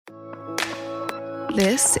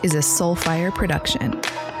This is a Soulfire production.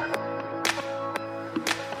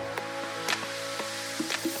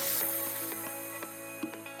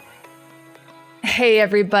 Hey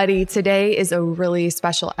everybody, today is a really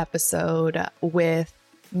special episode with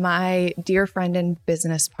my dear friend and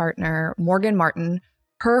business partner, Morgan Martin,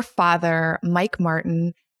 her father, Mike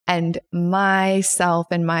Martin, and myself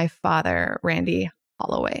and my father, Randy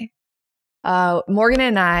Holloway. Morgan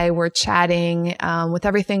and I were chatting with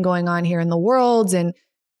everything going on here in the world and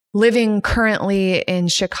living currently in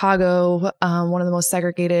Chicago, one of the most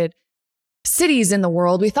segregated cities in the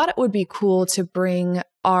world. We thought it would be cool to bring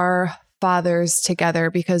our fathers together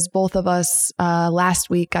because both of us last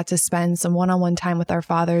week got to spend some one-on-one time with our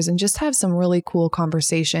fathers and just have some really cool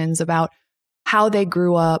conversations about how they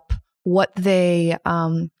grew up, what they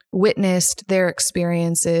witnessed, their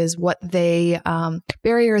experiences, what they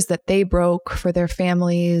barriers that they broke for their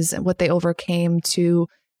families, and what they overcame to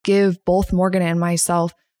give both Morgan and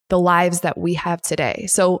myself the lives that we have today.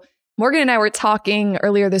 So Morgan and I were talking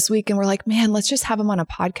earlier this week and we're like, man, let's just have them on a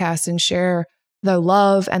podcast and share the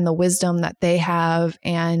love and the wisdom that they have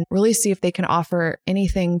and really see if they can offer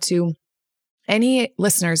anything to any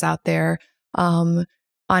listeners out there on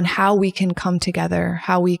how we can come together,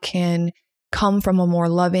 how we can come from a more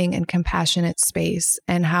loving and compassionate space,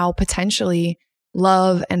 and how potentially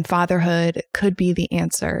love and fatherhood could be the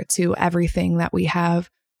answer to everything that we have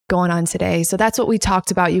going on today. So that's what we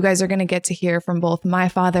talked about. You guys are going to get to hear from both my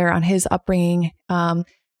father on his upbringing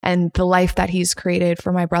and the life that he's created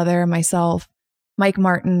for my brother and myself, Mike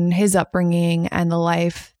Martin, his upbringing and the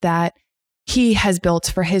life that he has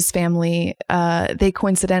built for his family. They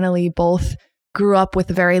coincidentally both grew up with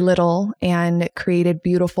very little and created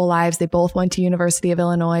beautiful lives. They both went to University of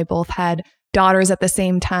Illinois, both had daughters at the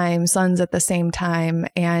same time, sons at the same time,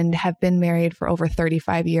 and have been married for over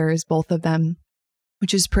 35 years, both of them,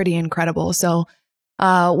 which is pretty incredible. So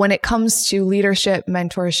when it comes to leadership,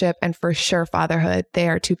 mentorship, and for sure fatherhood, they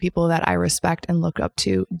are two people that I respect and look up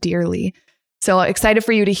to dearly. So excited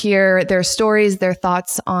for you to hear their stories, their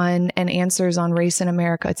thoughts on and answers on race in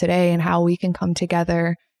America today and how we can come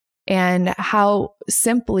together and how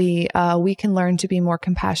simply we can learn to be more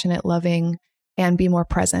compassionate, loving, and be more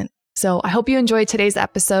present. So I hope you enjoyed today's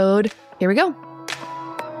episode. Here we go.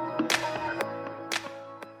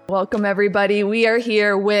 Welcome, everybody. We are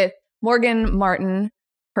here with Morgan Martin,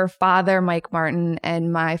 her father, Mike Martin,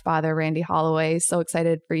 and my father, Randy Holloway. So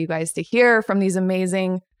excited for you guys to hear from these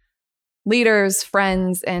amazing leaders,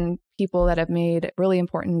 friends, and people that have made really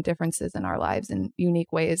important differences in our lives in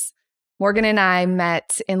unique ways. Morgan and I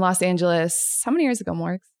met in Los Angeles. How many years ago,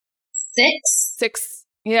 Morg? 6.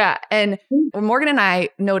 Yeah. And Morgan and I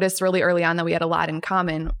noticed really early on that we had a lot in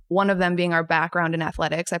common. One of them being our background in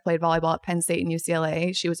athletics. I played volleyball at Penn State and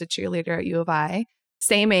UCLA. She was a cheerleader at U of I.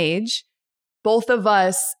 Same age. Both of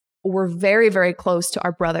us were very, very close to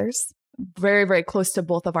our brothers, very, very close to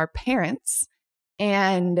both of our parents.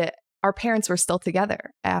 And our parents were still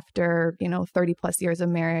together after, 30 plus years of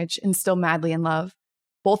marriage and still madly in love.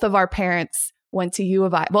 Both of our parents went to U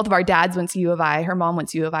of I. Both of our dads went to U of I. Her mom went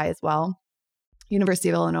to U of I as well, University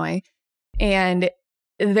of Illinois. And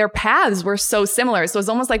their paths were so similar. So it's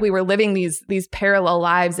almost like we were living these parallel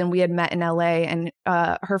lives, and we had met in LA, and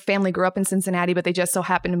her family grew up in Cincinnati, but they just so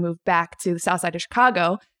happened to move back to the south side of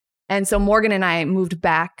Chicago. And so Morgan and I moved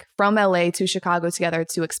back from LA to Chicago together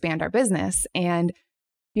to expand our business. And,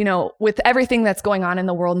 with everything that's going on in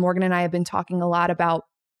the world, Morgan and I have been talking a lot about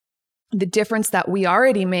the difference that we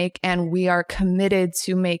already make and we are committed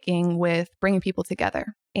to making with bringing people together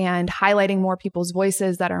and highlighting more people's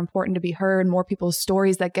voices that are important to be heard, more people's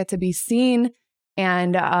stories that get to be seen.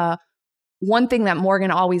 And one thing that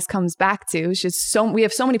Morgan always comes back to is just we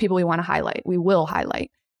have so many people we want to highlight. We will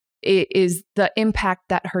highlight. It is the impact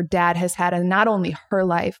that her dad has had on not only her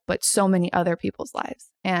life, but so many other people's lives.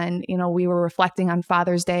 And, we were reflecting on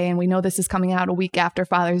Father's Day, and we know this is coming out a week after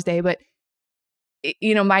Father's Day, but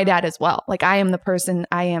my dad as well. Like, I am the person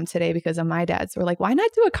I am today because of my dad. So we're like, why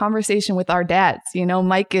not do a conversation with our dads?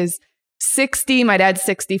 Mike is 60, my dad's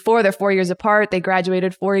 64. They're 4 years apart. They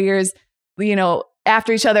graduated 4 years,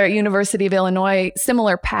 after each other at University of Illinois,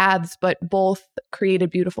 similar paths, but both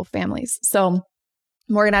created beautiful families. So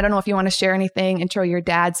Morgan, I don't know if you want to share anything, intro your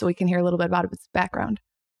dad so we can hear a little bit about his background.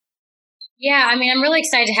 Yeah, I'm really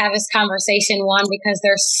excited to have this conversation, one, because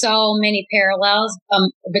there's so many parallels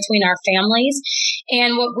between our families.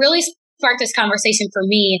 And what really sparked this conversation for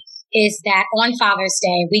me is that on Father's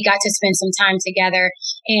Day, we got to spend some time together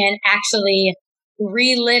and actually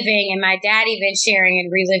reliving, and my dad even sharing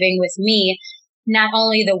and reliving with me, not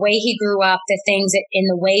only the way he grew up, the things that, in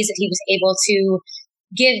the ways that he was able to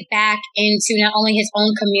give back into not only his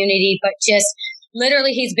own community, but just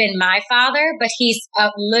literally, he's been my father, but he's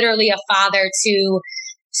literally a father to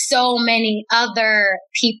so many other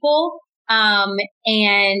people.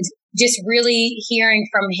 And just really hearing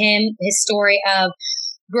from him, his story of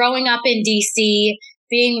growing up in DC,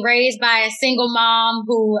 being raised by a single mom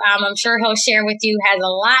who I'm sure he'll share with you has a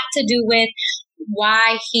lot to do with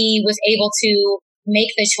why he was able to make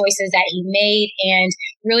the choices that he made, and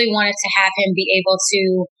really wanted to have him be able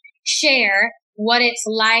to share what it's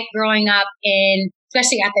like growing up in,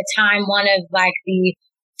 especially at the time, one of like the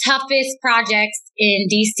toughest projects in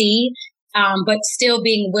DC, but still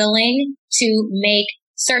being willing to make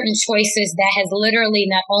certain choices that has literally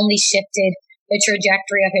not only shifted the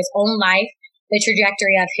trajectory of his own life, the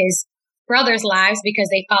trajectory of his brothers' lives because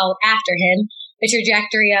they followed after him, the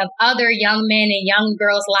trajectory of other young men and young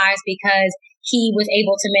girls' lives because he was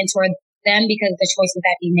able to mentor them because of the choices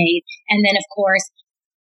that he made. And then, of course,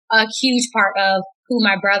 a huge part of who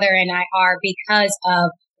my brother and I are because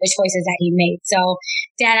of the choices that he made. So,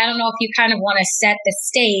 Dad, I don't know if you kind of want to set the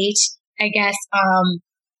stage, I guess,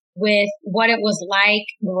 with what it was like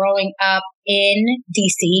growing up in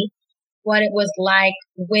DC, what it was like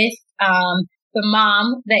with the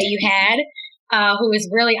mom that you had, who is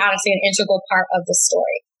really honestly an integral part of the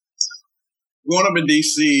story. Growing up in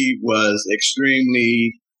DC was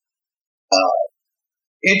extremely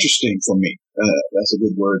interesting for me. That's a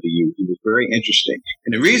good word to use. It was very interesting.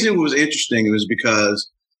 And the reason it was interesting was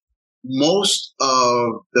because most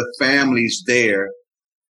of the families there,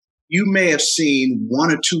 you may have seen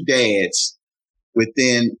one or two dads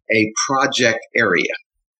within a project area.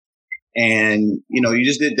 And,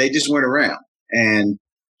 they just went around. And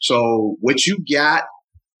so what you got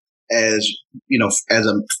as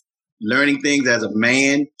a learning things as a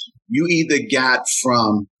man, you either got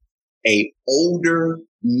from a older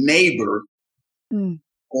neighbor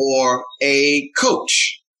or a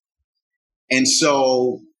coach. And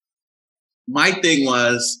so my thing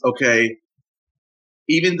was, okay,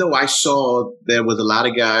 even though I saw there was a lot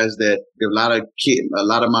of guys a lot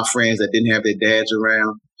of my friends that didn't have their dads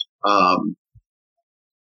around,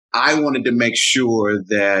 I wanted to make sure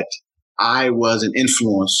that I was an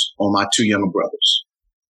influence on my two younger brothers.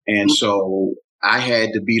 And so I had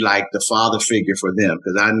to be like the father figure for them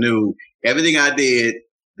because I knew everything I did,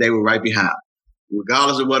 they were right behind,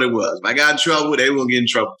 regardless of what it was. If I got in trouble, they were going to get in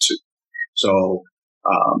trouble too. So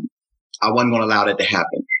I wasn't going to allow that to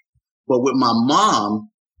happen. But with my mom,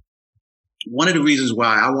 one of the reasons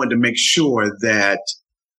why I wanted to make sure that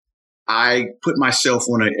I put myself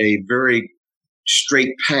on a very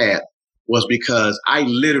straight path was because I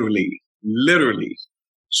literally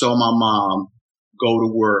saw my mom go to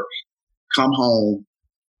work, come home,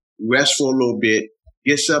 rest for a little bit,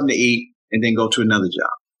 get something to eat, and then go to another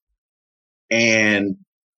job. And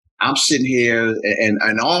I'm sitting here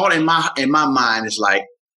and all in my mind is like,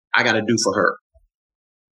 I got to do for her.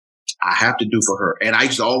 I have to do for her. And I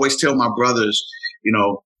used to always tell my brothers,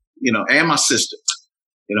 and my sister,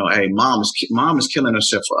 hey, mom is killing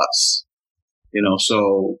herself for us.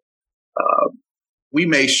 So we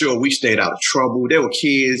made sure we stayed out of trouble. There were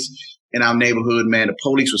kids in our neighborhood, man. The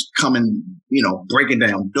police was coming, breaking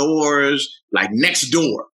down doors, like next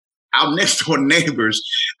door. Our next door neighbors,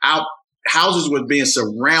 our houses were being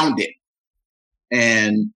surrounded.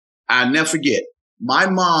 And I never forget, my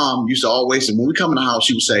mom used to always say, when we come in the house,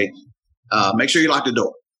 she would say, make sure you lock the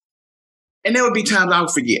door. And there would be times I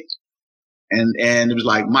would forget. And it was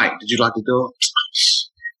like, Mike, did you lock the door?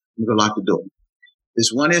 I'm going to lock the door.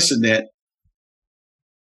 This one incident,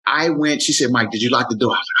 she said, Mike, did you lock the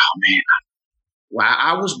door? I was like, oh man. While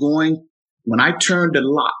I was when I turned the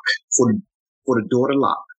lock for the door to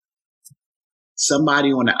lock,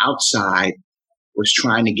 somebody on the outside was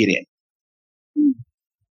trying to get in.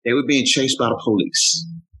 They were being chased by the police.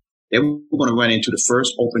 They were going to run into the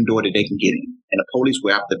first open door that they can get in. And the police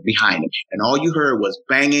were out there behind them. And all you heard was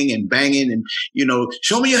banging and,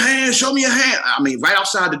 show me your hand, show me your hand. I mean, right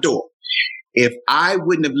outside the door. If I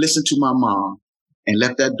wouldn't have listened to my mom and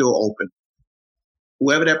left that door open,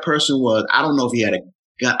 whoever that person was, I don't know if he had a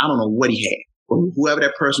gun. I don't know what he had. But whoever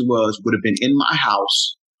that person was would have been in my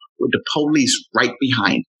house with the police right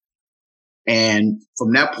behind him. And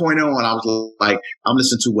from that point on, I was like, I'm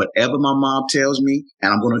listening to whatever my mom tells me,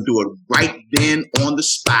 and I'm going to do it right then on the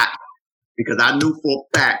spot because I knew for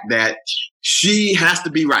a fact that she has to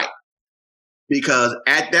be right. Because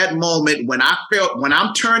at that moment, when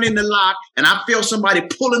I'm turning the lock and I feel somebody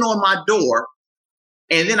pulling on my door,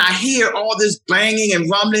 and then I hear all this banging and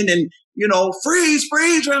rumbling and, freeze,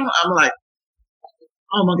 I'm like,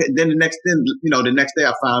 oh my God. Then the next day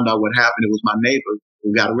I found out what happened. It was my neighbor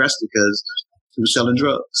who got arrested because he was selling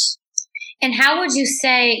drugs. And how would you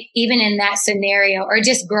say, even in that scenario, or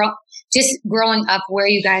just growing up where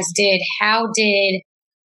you guys did, how did,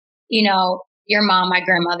 your mom, my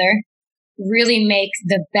grandmother, really make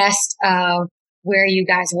the best of where you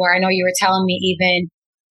guys were? I know you were telling me even,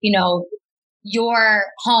 your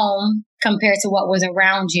home compared to what was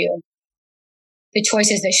around you, the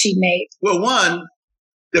choices that she made. Well, one,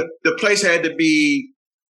 the place had to be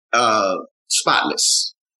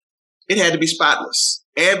spotless. It had to be spotless.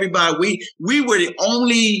 Everybody, we were the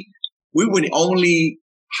only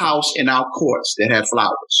house in our courts that had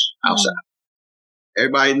flowers outside.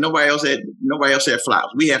 Everybody, nobody else had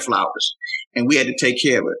flowers. We had flowers, and we had to take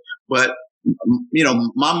care of it. But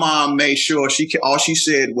my mom made sure all she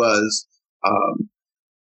said was,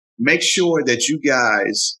 make sure that you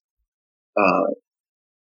guys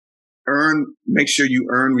make sure you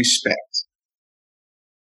earn respect.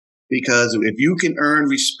 Because if you can earn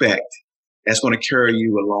respect, that's going to carry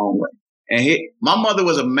you a long way. And my mother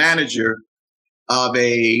was a manager of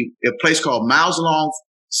a place called Miles Long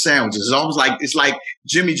Sandwiches. It's almost like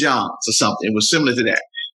Jimmy John's or something. It was similar to that.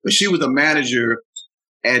 But she was a manager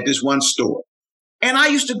at this one store. And I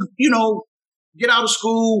used to, get out of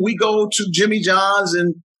school. We go to Jimmy John's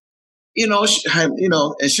and,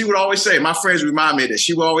 and she would always say, my friends remind me of this.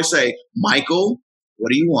 She would always say, Michael, what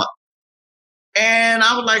do you want? And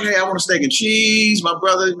I was like, hey, I want a steak and cheese. My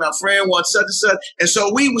friend wants such and such. And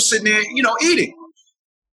so we were sitting there, eating.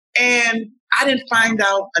 And I didn't find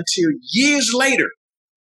out until years later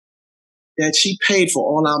that she paid for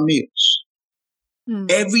all our meals.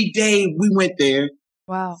 Every day we went there.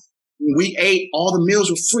 Wow. We ate, all the meals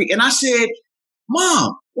were free. And I said,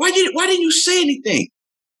 Mom, why didn't you say anything?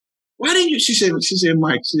 Why didn't you? She said,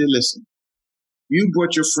 Mike, listen, you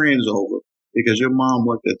brought your friends over because your mom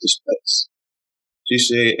worked at this place. She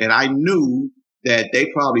said, and I knew that they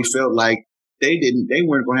probably felt like they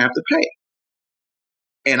weren't going to have to pay.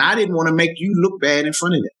 And I didn't want to make you look bad in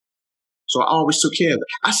front of them. So I always took care of it.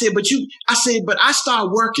 I said, but I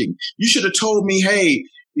started working. You should have told me, hey,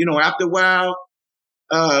 after a while,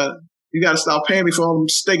 you got to start paying me for all them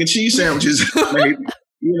steak and cheese sandwiches.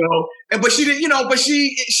 But she didn't, but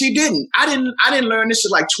she didn't. I didn't learn this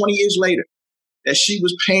until like 20 years later, that she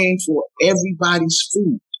was paying for everybody's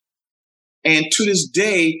food. And to this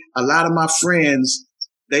day, a lot of my friends,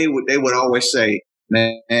 they would always say,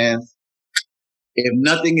 man, if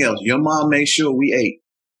nothing else, your mom made sure we ate.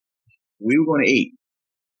 We were going to eat.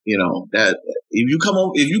 That if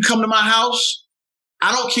you come to my house,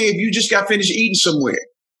 I don't care if you just got finished eating somewhere.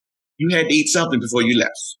 You had to eat something before you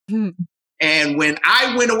left. And when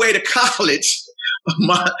I went away to college,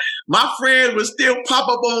 my friend would still pop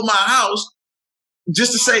up over my house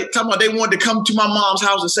just to say, talking about they wanted to come to my mom's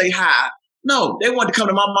house and say hi. No, they wanted to come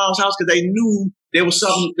to my mom's house because they knew there was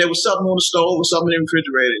something on the stove or something in the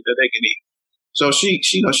refrigerator that they could eat. So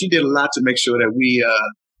she did a lot to make sure that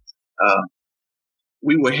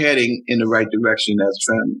we were heading in the right direction as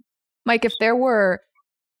a family. Mike, if there were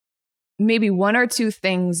maybe one or two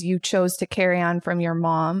things you chose to carry on from your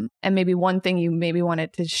mom, and maybe one thing you maybe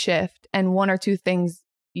wanted to shift, and one or two things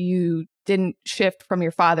you didn't shift from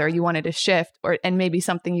your father, you wanted to shift, and maybe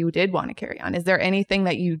something you did want to carry on. Is there anything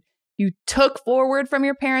that you took forward from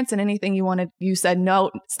your parents, and anything you said,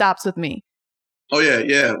 no, stops with me? Oh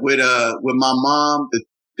yeah. With my mom, the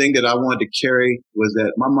thing that I wanted to carry was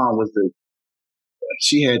that my mom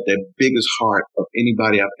she had the biggest heart of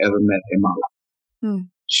anybody I've ever met in my life.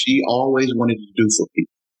 She always wanted to do for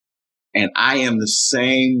people. And I am the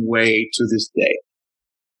same way to this day.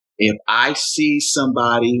 If I see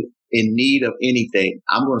somebody in need of anything,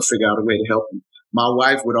 I'm going to figure out a way to help them. My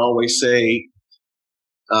wife would always say,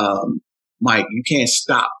 Mike, you can't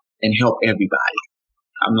stop and help everybody.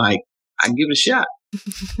 I'm like, I can give it a shot.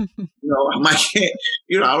 I might can't,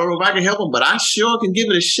 I don't know if I can help them, but I sure can give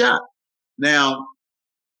it a shot. Now,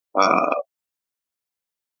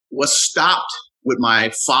 what stopped with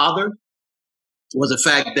my father was the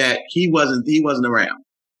fact that he wasn't around.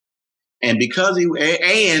 And because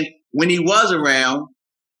and when he was around,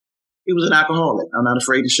 he was an alcoholic. I'm not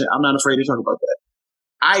afraid to talk about that.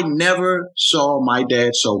 I never saw my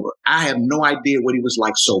dad sober. I have no idea what he was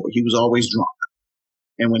like sober. He was always drunk.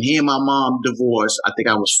 And when he and my mom divorced, I think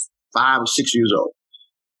I was 5 or 6 years old.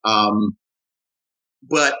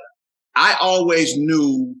 But I always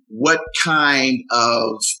knew what kind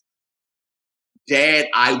of dad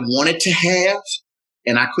I wanted to have,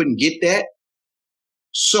 and I couldn't get that.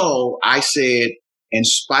 So I said, in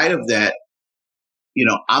spite of that,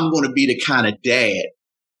 I'm going to be the kind of dad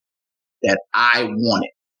that I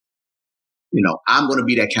wanted. I'm going to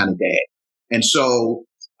be that kind of dad. And so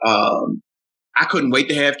I couldn't wait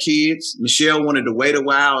to have kids. Michelle wanted to wait a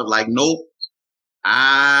while. I was like, nope,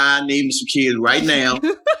 I need some kids right now.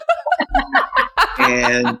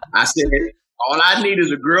 And I said, all I need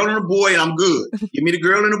is a girl and a boy, and I'm good. Give me the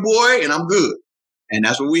girl and the boy, and I'm good. And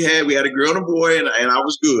that's what we had. We had a girl and a boy, and I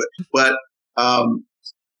was good. But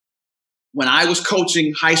when I was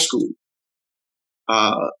coaching high school,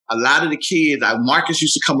 a lot of the kids, Marcus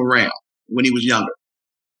used to come around when he was younger.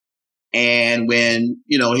 And when,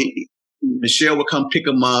 Michelle would come pick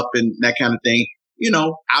him up and that kind of thing,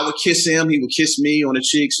 I would kiss him. He would kiss me on the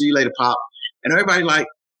cheek. See you later, Pop. And everybody like,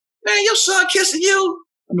 man, your son kissing you?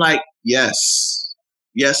 I'm like, yes,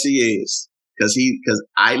 he is. Because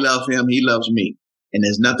I love him. He loves me. And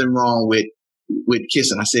there's nothing wrong with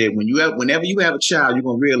kissing. I said, whenever you have a child, you're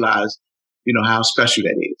going to realize, how special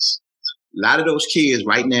that is. A lot of those kids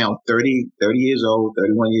right now, 30 years old,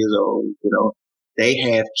 31 years old, they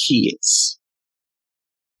have kids.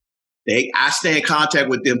 I stay in contact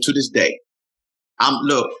with them to this day.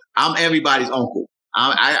 I'm everybody's uncle.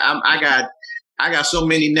 I got so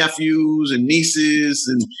many nephews and nieces,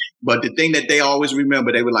 but the thing that they always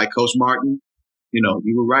remember, they were like, Coach Martin,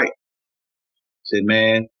 you were right. I said,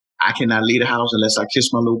 man, I cannot leave the house unless I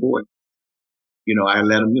kiss my little boy. I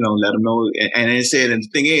let them know. And it said, and the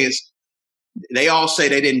thing is, they all say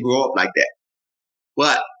they didn't grow up like that,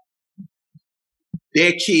 but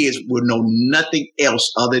their kids would know nothing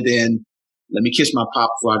else other than, let me kiss my pop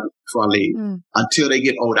before I leave until they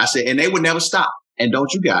get old. I said, and they would never stop. And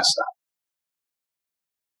don't you guys stop.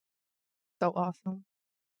 So awesome.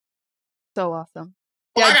 So awesome.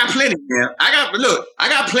 Oh, I got plenty, man. I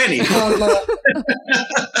got plenty.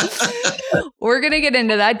 We're going to get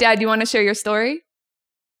into that. Dad, you want to share your story?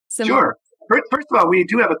 Sure. First of all, we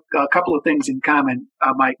do have a couple of things in common.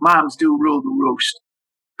 My moms do rule the roost,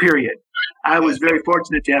 period. I was very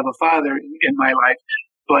fortunate to have a father in my life,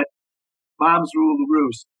 but moms rule the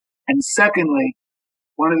roost. And secondly,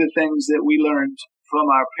 one of the things that we learned from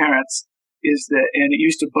our parents is that, and it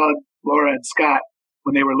used to bug Laura and Scott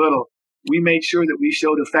when they were little, we made sure that we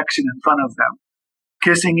showed affection in front of them.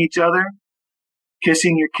 Kissing each other,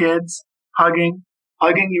 kissing your kids, hugging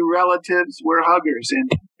your relatives. We're huggers.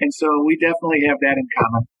 And so we definitely have that in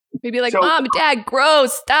common. Maybe like, Mom, Dad,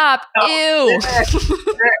 gross, stop, ew.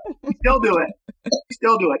 Still do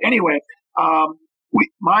it. Anyway,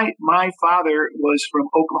 my father was from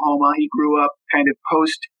Oklahoma. He grew up kind of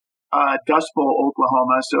post Dust Bowl,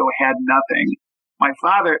 Oklahoma, so had nothing. My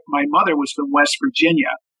mother was from West Virginia.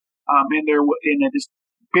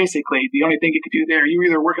 Basically the only thing you could do there, you were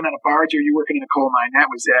either working on a barge or you were working in a coal mine. That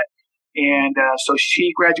was it. And so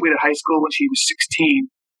she graduated high school when she was 16,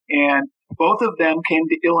 and both of them came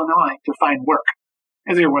to Illinois to find work.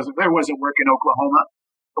 And there wasn't work in Oklahoma.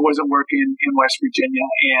 There wasn't work in West Virginia.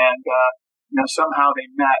 And somehow they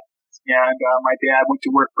met. And my dad went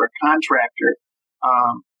to work for a contractor.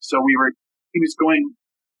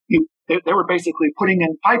 They were basically putting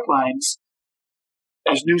in pipelines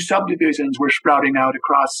as new subdivisions were sprouting out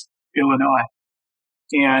across Illinois.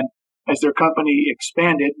 And as their company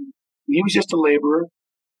expanded, he was just a laborer.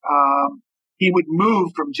 He would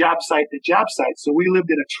move from job site to job site. So we lived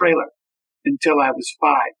in a trailer until I was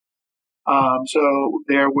 5. So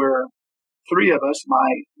there were 3 of us.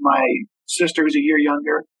 My sister was a year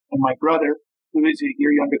younger, and my brother, who is a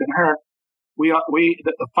year younger than her.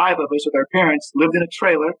 The 5 of us with our parents lived in a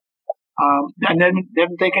trailer. And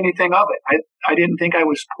didn't think anything of it. I didn't think I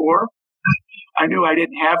was poor. I knew I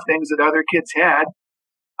didn't have things that other kids had.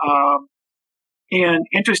 And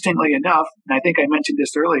interestingly enough, and I think I mentioned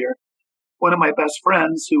this earlier, one of my best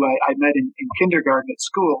friends who I met in kindergarten at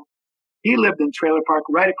school, he lived in trailer park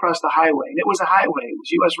right across the highway. And it was a highway. It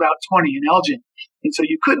was US Route 20 in Elgin. And so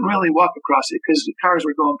you couldn't really walk across it because the cars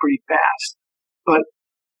were going pretty fast. But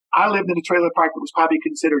I lived in a trailer park that was probably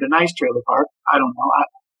considered a nice trailer park. I don't know.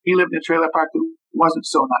 He lived in a trailer park that wasn't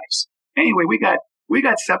so nice. Anyway, we got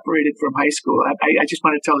separated from high school. I just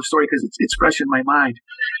want to tell the story because it's fresh in my mind.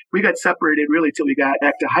 We got separated really till we got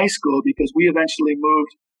back to high school because we eventually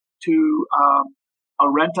moved to a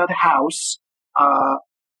rented house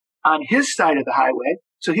on his side of the highway.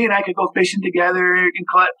 So he and I could go fishing together and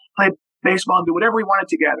play baseball and do whatever we wanted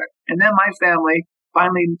together. And then my family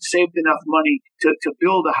finally saved enough money to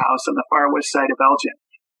build a house on the far west side of Elgin.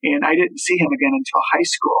 And I didn't see him again until high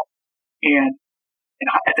school. And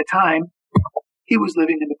at the time, he was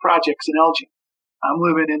living in the projects in Elgin. I'm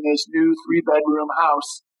living in this new 3-bedroom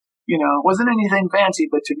house. It wasn't anything fancy,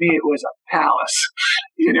 but to me, it was a palace,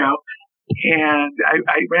 And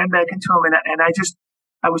I ran back into him, and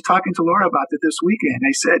I was talking to Laura about it this weekend.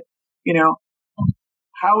 I said,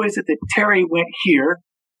 how is it that Terry went here?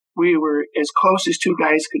 We were as close as 2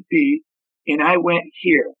 guys could be, and I went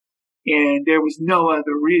here. And there was no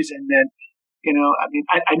other reason than I mean,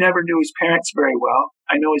 I never knew his parents very well.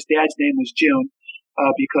 I know his dad's name was June,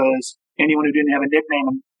 because anyone who didn't have a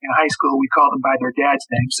nickname in high school, we called them by their dad's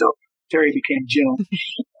name. So Terry became June.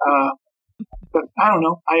 But I don't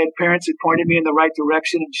know. I had parents that pointed me in the right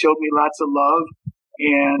direction and showed me lots of love.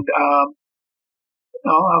 And,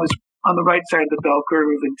 I was on the right side of the bell curve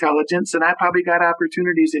of intelligence, and I probably got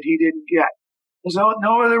opportunities that he didn't get. There's no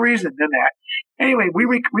other reason than that. Anyway,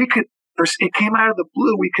 we could, it came out of the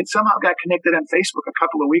blue. We could somehow got connected on Facebook a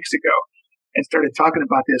couple of weeks ago and started talking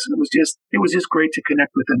about this. And it was just great to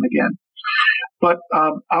connect with him again. But,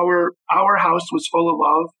 our house was full of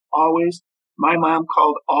love always. My mom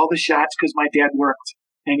called all the shots because my dad worked,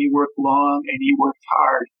 and he worked long and he worked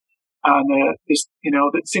hard.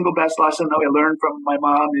 The single best lesson that I learned from my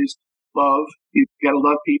mom is love. You got to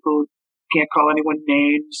love people. You can't call anyone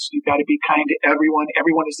names. You got to be kind to everyone.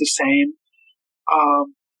 Everyone is the same.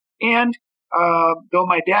 Though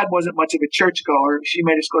my dad wasn't much of a churchgoer, she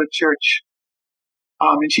made us go to church.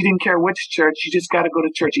 And she didn't care which church. You just got to go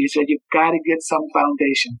to church. He said, you've got to get some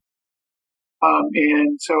foundation.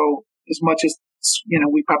 And so as much as,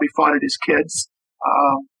 we probably fought it as kids,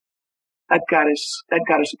 that got us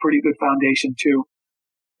a pretty good foundation too.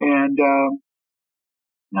 And,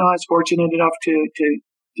 I was fortunate enough to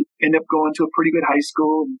end up going to a pretty good high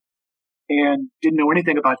school and didn't know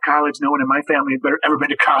anything about college. No one in my family had ever been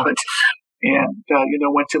to college. And,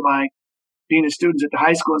 went to my dean of students at the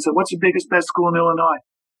high school and said, what's the biggest, best school in Illinois? I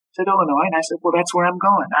said, Illinois. And I said, well, that's where I'm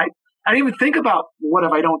going. I didn't even think about what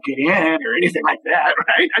if I don't get in or anything like that,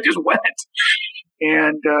 right? I just went.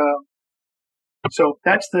 And, so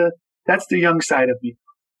that's the young side of me.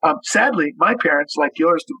 Sadly, my parents, like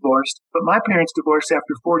yours, divorced, but my parents divorced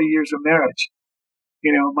after 40 years of marriage.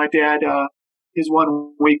 My dad, his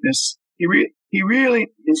one weakness,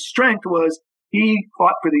 his strength was he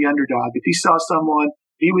fought for the underdog. If he saw someone,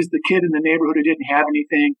 he was the kid in the neighborhood who didn't have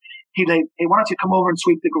anything. He'd like, hey, why don't you come over and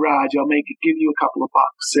sweep the garage? I'll give you a couple of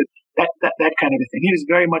bucks. That kind of a thing. He was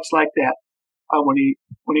very much like that, when he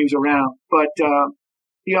was around. But,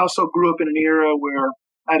 he also grew up in an era where,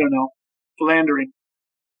 philandering,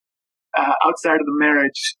 outside of the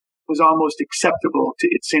marriage was almost acceptable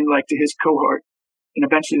it seemed like to his cohort. And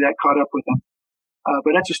eventually that caught up with him.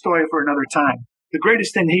 But that's a story for another time. The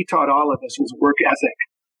greatest thing he taught all of us was work ethic.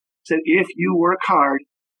 He said, if you work hard,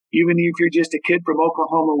 even if you're just a kid from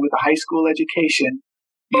Oklahoma with a high school education,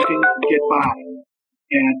 you can get by.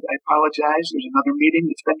 And I apologize. There's another meeting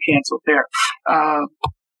that's been canceled there.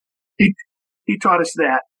 He taught us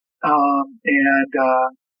that.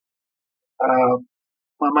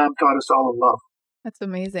 My mom taught us all of love. That's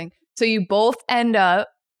amazing. So you both end up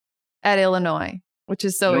at Illinois, which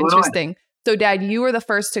is so interesting. So Dad, you were the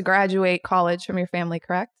first to graduate college from your family,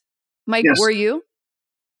 correct? Mike, yes. Were you?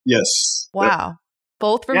 Yes. Wow. Yep.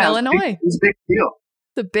 Both from Illinois. It's a big deal.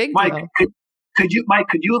 It's a big Mike, deal. Could you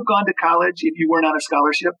have gone to college if you weren't on a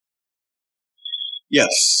scholarship?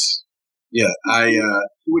 Yes. Yeah. You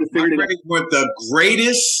would have figured my grades weren't the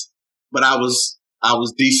greatest, but I was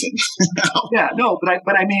decent. Yeah, no,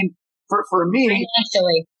 but I mean, for me,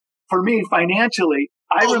 financially,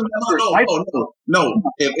 I remember. No.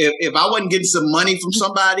 If I wasn't getting some money from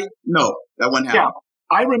somebody, no, that wouldn't happen.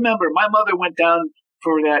 Yeah, I remember my mother went down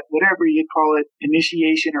for that, whatever you call it,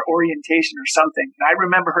 initiation or orientation or something. And I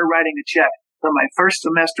remember her writing a check for my first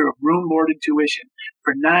semester of room, board, and tuition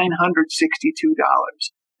for $962.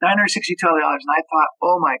 $962. And I thought,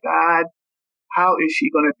 oh my God, how is she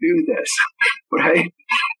going to do this? Right?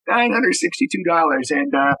 $962.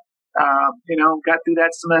 And, got through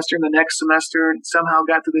that semester and the next semester and somehow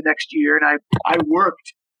got through the next year. And I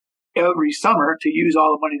worked every summer to use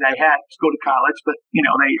all the money that I had to go to college, but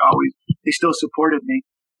they still supported me.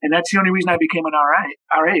 And that's the only reason I became an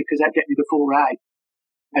RA, because that got me the full ride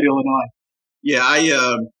at Illinois. Yeah.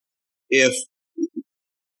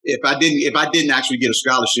 If I didn't actually get a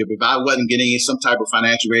scholarship, if I wasn't getting some type of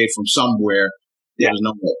financial aid from somewhere, there was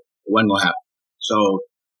no way. It wasn't going to happen. So,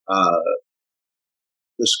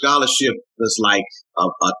 the scholarship was like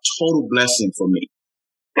a total blessing for me.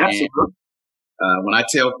 Absolutely. When I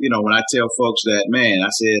tell folks that, man, I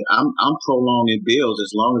said, I'm prolonging bills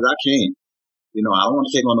as long as I can. I don't want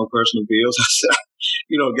to take on no personal bills. I said,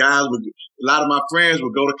 guys a lot of my friends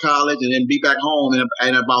would go to college and then be back home in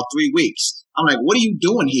about 3 weeks. I'm like, what are you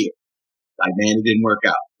doing here? Like, man, it didn't work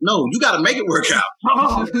out. No, you got to make it work out.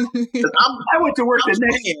 I went to work the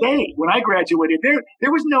next day when I graduated.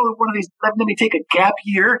 There was no one of these, let me take a gap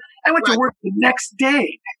year. I went to work the next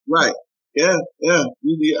day. Right. Yeah.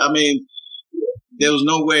 I mean, there was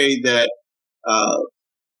no way that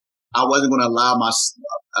I wasn't going to allow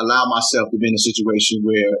myself to be in a situation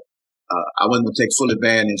where I wasn't going to take full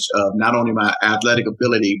advantage of not only my athletic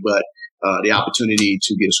ability, but the opportunity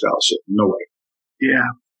to get a scholarship. No way. Yeah.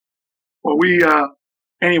 Well,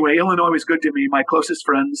 anyway, Illinois was good to me. My closest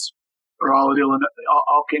friends are all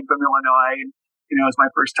came from Illinois. And, it was my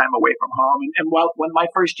first time away from home. And when my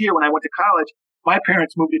first year, when I went to college, my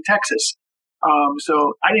parents moved to Texas.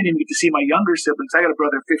 So I didn't even get to see my younger siblings. I got a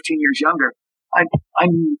brother 15 years younger. I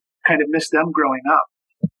kind of missed them growing up.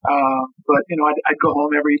 But I'd go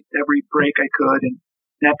home every break I could and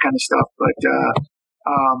that kind of stuff. But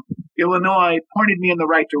Illinois pointed me in the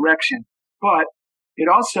right direction. But it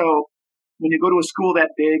also, when you go to a school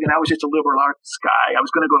that big, and I was just a liberal arts guy, I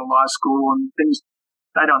was going to go to law school and things.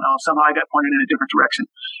 I don't know. Somehow I got pointed in a different direction.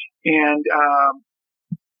 And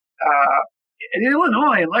in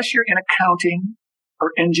Illinois, unless you're in accounting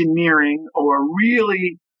or engineering or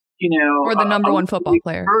really, or the number one football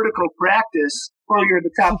player, vertical practice, or you're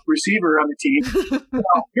the top receiver on the team,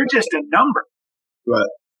 you're just a number.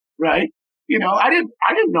 Right. I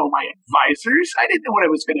didn't know my advisors. I didn't know what I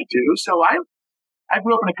was going to do. So I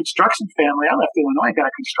grew up in a construction family. I left Illinois, got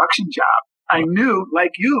a construction job. I knew,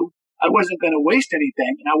 like you, I wasn't going to waste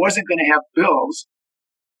anything, and I wasn't going to have bills.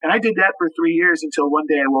 And I did that for 3 years until one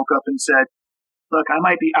day I woke up and said, look, I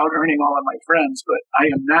might be out earning all of my friends, but I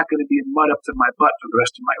am not going to be in mud up to my butt for the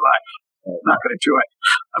rest of my life. I'm not going to do it.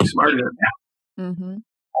 I'm smarter than that. Mm-hmm.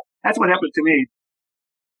 That's what happened to me.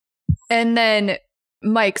 And then,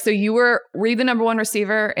 Mike, so were you the number one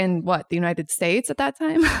receiver in the United States at that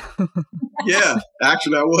time? Yeah,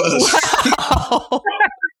 actually I was. Wow.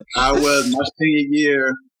 I was my senior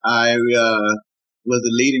year. I was the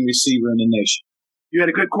leading receiver in the nation. You had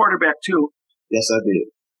a good quarterback too. Yes, I did.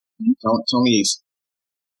 Tony East.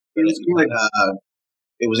 It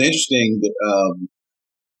was interesting that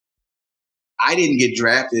I didn't get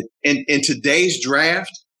drafted. In today's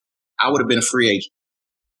draft, I would have been a free agent.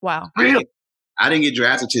 Wow. Really? I didn't get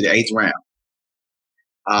drafted to the 8th round.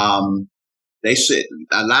 They said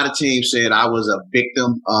a lot of teams said I was a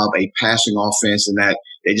victim of a passing offense and that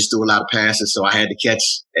they just threw a lot of passes, so I had to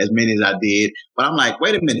catch as many as I did. But I'm like,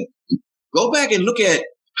 wait a minute. Go back and look at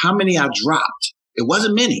how many I dropped. It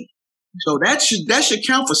wasn't many. So that should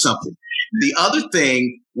count for something. The other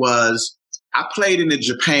thing was I played in the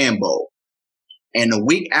Japan Bowl. And the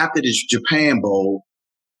week after the Japan Bowl,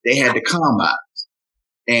 they had the combines.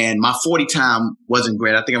 And my 40 time wasn't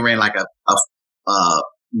great. I think I ran like a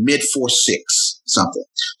mid 4.6 something.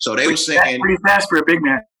 So they were saying pretty fast for a big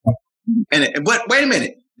man. But wait a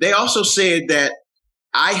minute. They also said that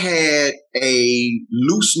I had a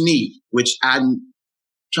loose knee, which I'm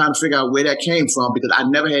trying to figure out where that came from because I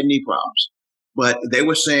never had knee problems. But they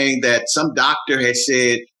were saying that some doctor had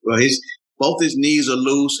said, well, both his knees are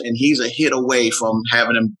loose and he's a hit away from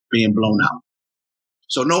having them being blown out.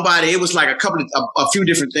 So it was like a few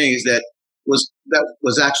different things that was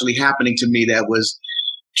actually happening to me that was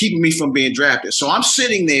keeping me from being drafted. So I'm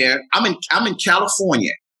sitting there, I'm in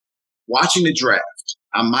California watching the draft.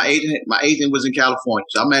 My agent was in California.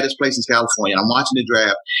 So I'm at his place in California. I'm watching the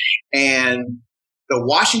draft. And the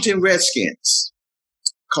Washington Redskins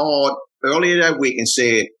called earlier that week and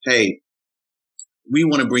said, hey, we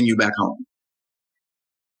want to bring you back home.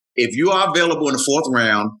 If you are available in the 4th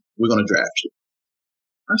round, we're going to draft you.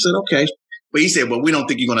 I said, okay. But he said, well, we don't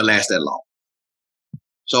think you're going to last that long.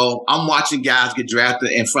 So I'm watching guys get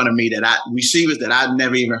drafted in front of me receivers that I've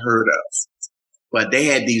never even heard of. But they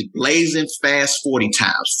had these blazing fast 40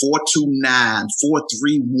 times, 4.29,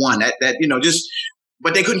 4.31,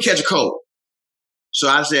 but they couldn't catch a cold. So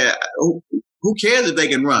I said, who cares if they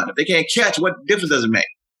can run? If they can't catch, what difference does it make?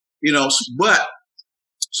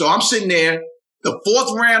 So I'm sitting there. The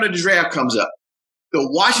 4th round of the draft comes up. The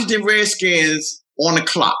Washington Redskins on the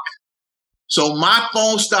clock. So my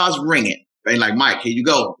phone starts ringing. They like, Mike, here you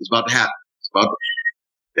go. It's about to happen.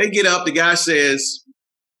 They get up. The guy says,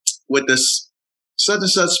 with this such and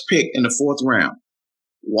such pick in the 4th round,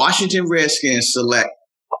 Washington Redskins select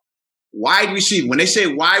wide receiver. When they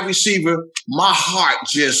say wide receiver, my heart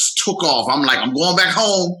just took off. I'm like, I'm going back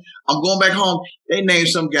home. They named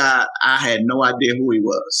some guy. I had no idea who he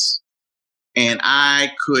was. And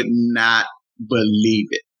I could not believe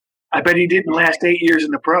it. I bet he didn't last 8 years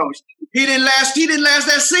in the pros. He didn't last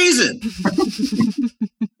that season.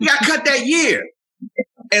 He got cut that year.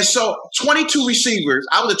 And so 22 receivers.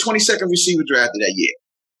 I was the 22nd receiver drafted that year.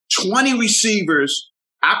 20 receivers.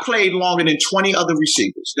 I played longer than 20 other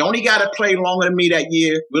receivers. The only guy that played longer than me that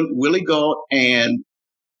year, Willie Gault, and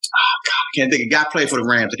I can't think. A guy played for the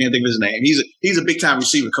Rams. I can't think of his name. He's a big time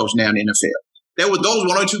receiver coach now in the NFL. Those were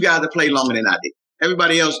one or two guys that played longer than I did.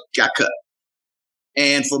 Everybody else got cut.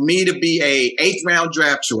 And for me to be a 8th round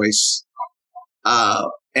draft choice,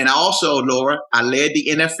 And also, Laura, I led the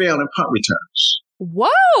NFL in punt returns.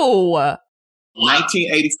 Whoa!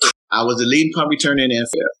 1984. I was the leading punt returner in the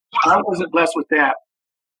NFL. I wasn't blessed with that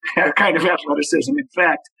kind of athleticism. In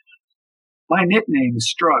fact, my nickname is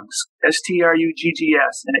Struggs,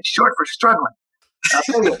 Struggs, and it's short for struggling. I'll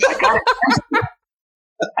tell you,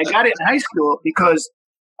 I got it in high school because,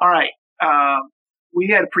 all right, we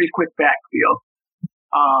had a pretty quick backfield.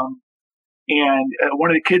 And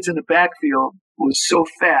one of the kids in the backfield was so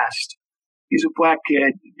fast. He's a black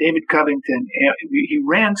kid, David Covington. And he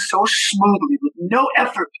ran so smoothly with no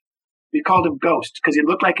effort. We called him Ghost because he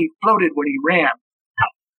looked like he floated when he ran.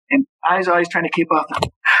 And I was always trying to keep up.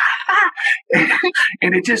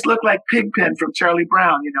 And it just looked like Pigpen from Charlie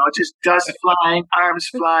Brown. You know, just dust flying, arms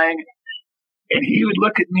flying. And he would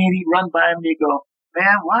look at me and he'd run by me and he'd go,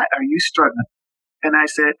 "Man, why are you struggling?" And I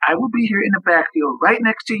said, "I will be here in the backfield right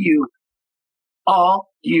next to you all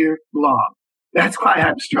year long. That's why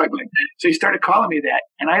I'm struggling." So he started calling me that,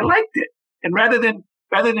 and I liked it. And rather than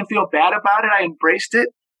feel bad about it, I embraced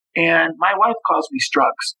it. And my wife calls me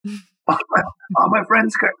Struggs. All my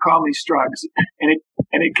friends call me Struggs, and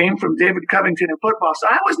it came from David Covington in football. So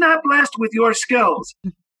I was not blessed with your skills,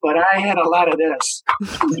 but I had a lot of this.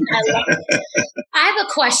 I have a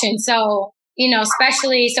question. So,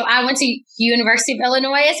 especially, so I went to University of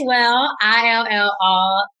Illinois as well. ILL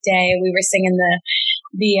all day. We were singing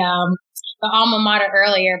the alma mater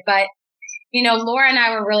earlier, but Laura and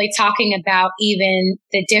I were really talking about even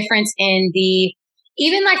the difference in the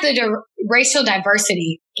racial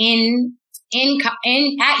diversity at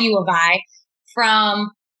U of I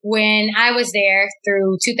from when I was there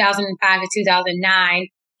through 2005 to 2009,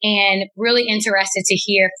 and really interested to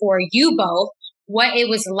hear for you both what it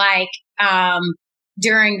was like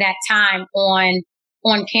during that time on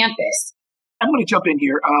campus. I'm going to jump in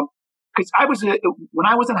here because when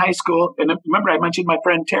I was in high school, and remember I mentioned my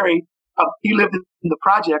friend Terry. He lived in the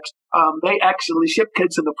projects. They actually shipped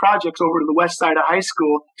kids in the projects over to the west side of high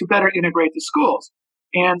school to better integrate the schools.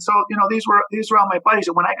 And so, these were all my buddies.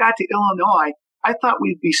 And when I got to Illinois, I thought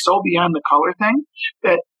we'd be so beyond the color thing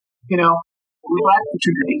that, we were black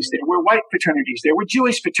fraternities, there were white fraternities, there were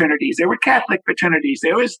Jewish fraternities, there were Catholic fraternities,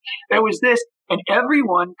 there was this, and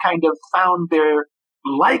everyone kind of found their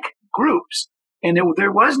like groups, and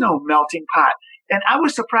there was no melting pot. And I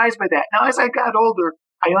was surprised by that. Now, as I got older,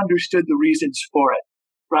 I understood the reasons for it,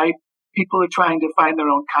 right? People are trying to find their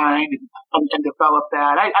own kind and develop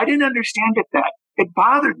that. I didn't understand it then. It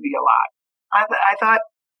bothered me a lot. I thought,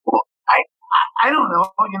 well, I don't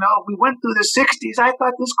know. We went through the 60s. I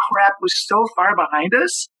thought this crap was so far behind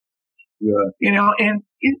us. Yeah. And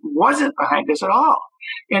it wasn't behind us at all.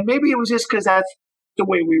 And maybe it was just because that's the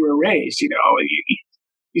way we were raised. You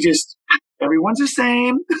just, everyone's the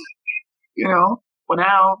same. Well,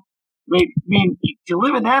 now, I mean, to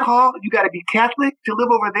live in that hall, you got to be Catholic. To live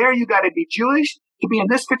over there, you got to be Jewish. To be in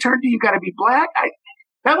this fraternity, you got to be black.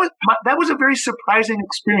 That was a very surprising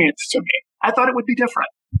experience to me. I thought it would be different.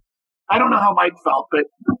 I don't know how Mike felt, but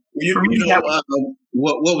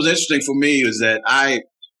what was interesting for me is that I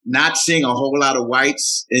not seeing a whole lot of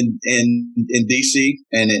whites in DC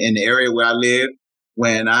and in the area where I live.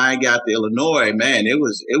 When I got to Illinois, man, it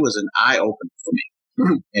was an eye opener for me,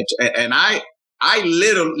 and I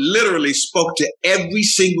literally spoke to every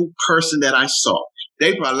single person that I saw.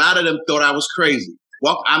 A lot of them thought I was crazy.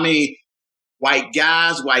 Well, I mean, white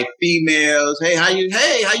guys, white females. Hey, how you?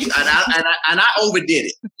 And I overdid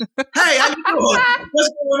it. Hey, how you doing? What's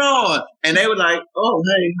going on? And they were like, "Oh,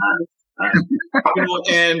 hey, hi."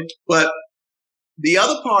 But the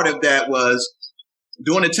other part of that was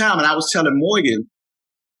during the time, and I was telling Morgan,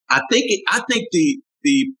 I think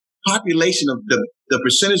the population of the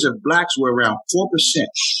percentage of blacks were around 4%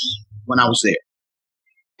 when I was there.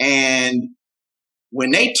 And when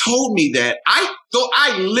they told me that, I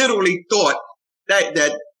literally thought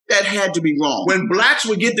that had to be wrong. When blacks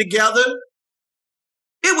would get together,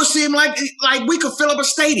 it would seem like we could fill up a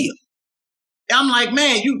stadium. And I'm like,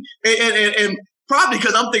 man, and probably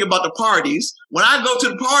because I'm thinking about the parties. When I go to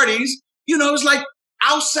the parties, it's like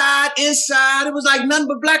outside, inside, it was like nothing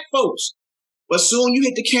but black folks. But soon you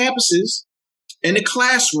hit the campuses, in the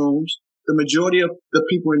classrooms, the majority of the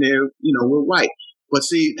people in there, were white. But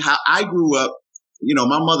see, how I grew up,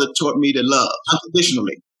 my mother taught me to love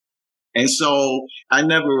unconditionally. And so I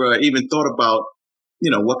never even thought about,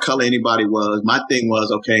 what color anybody was. My thing was,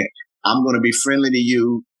 okay, I'm going to be friendly to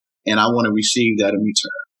you and I want to receive that in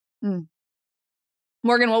return. Mm.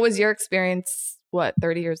 Morgan, what was your experience,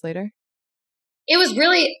 30 years later? It was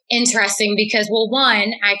really interesting because, I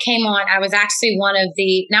was actually I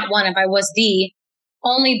was the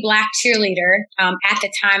only black cheerleader at the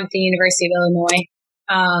time at the University of Illinois.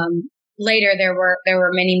 later there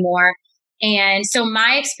were many more. And so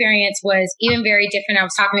my experience was even very different. I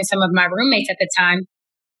was talking to some of my roommates at the time.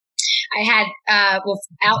 I had,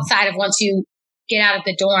 outside of once you get out of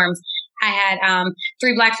the dorms, I had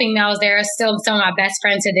 3 Black females there, still some of my best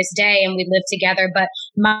friends to this day, and we lived together. But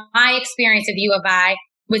my experience of U of I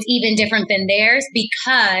was even different than theirs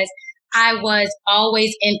because I was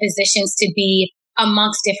always in positions to be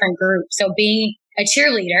amongst different groups. So being a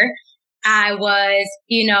cheerleader, I was,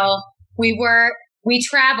 we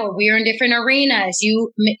traveled, we were in different arenas,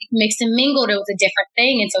 you mixed and mingled, it was a different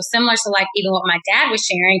thing. And so similar to like even what my dad was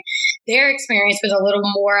sharing, their experience was a little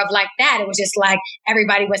more of like that. It was just like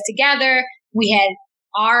everybody was together. We had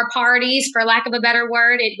our parties, for lack of a better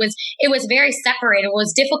word. It was very separated. What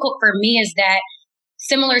was difficult for me is that,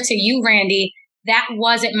 similar to you, Randy, that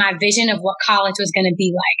wasn't my vision of what college was going to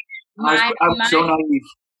be like. I was so naive.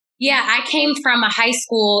 Yeah, I came from a high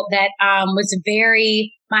school that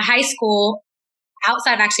my high school,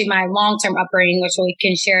 outside of actually my long-term upbringing, which we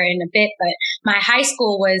can share in a bit, but my high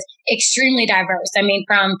school was extremely diverse. I mean,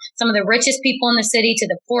 from some of the richest people in the city to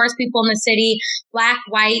the poorest people in the city, Black,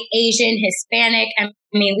 white, Asian, Hispanic. I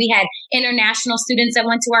mean, we had international students that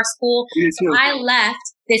went to our school. So I left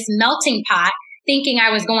this melting pot thinking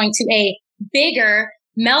I was going to a bigger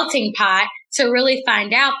melting pot to really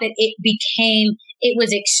find out that it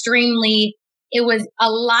was a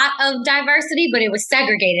lot of diversity, but it was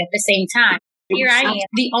segregated at the same time. Here I am,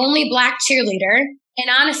 the only Black cheerleader. And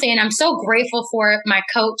honestly, and I'm so grateful for my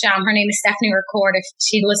coach. Her name is Stephanie Record, if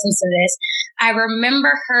she listens to this. I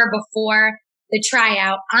remember her before the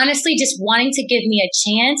tryout, honestly, just wanting to give me a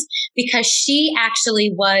chance because she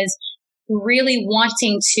actually was really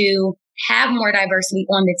wanting to have more diversity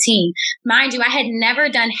on the team. Mind you, I had never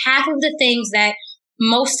done half of the things that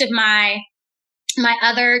most of my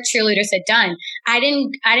other cheerleaders had done. I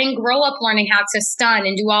didn't grow up learning how to stun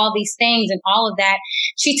and do all these things and all of that.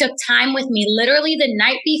 She took time with me literally the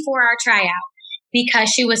night before our tryout because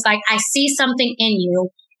she was like, I see something in you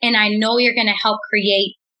and I know you're going to help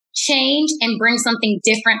create change and bring something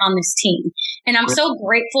different on this team. And I'm so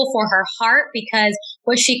grateful for her heart because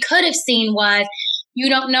what she could have seen was, you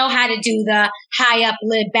don't know how to do the high up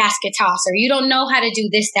lid basket tosser. You don't know how to do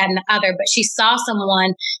this, that, and the other. But she saw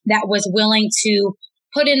someone that was willing to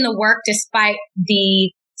put in the work despite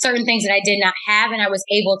the certain things that I did not have. And I was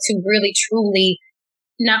able to really, truly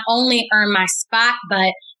not only earn my spot,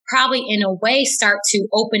 but probably in a way start to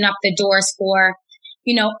open up the doors for,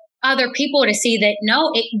 other people to see that,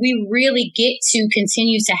 we really get to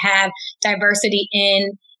continue to have diversity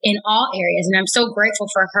in all areas. And I'm so grateful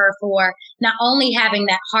for her for not only having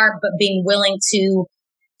that heart, but being willing to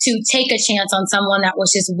take a chance on someone that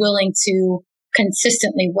was just willing to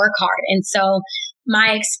consistently work hard. And so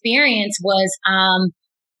my experience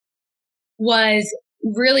was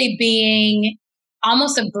really being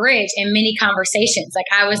almost a bridge in many conversations. Like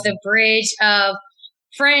I was the bridge of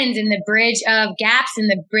friends and the bridge of gaps and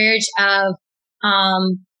the bridge of,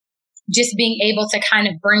 just being able to kind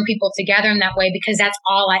of bring people together in that way because that's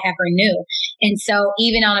all I ever knew. And so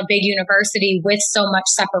even on a big university with so much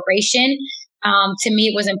separation, to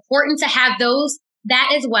me, it was important to have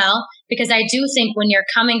that as well, because I do think when you're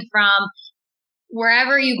coming from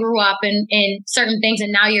wherever you grew up in certain things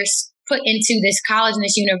and now you're put into this college and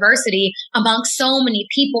this university amongst so many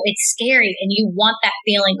people, it's scary. And you want that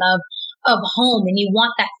feeling of home and you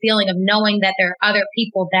want that feeling of knowing that there are other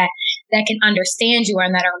people that can understand you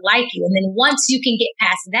and that are like you. And then once you can get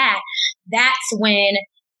past that, that's when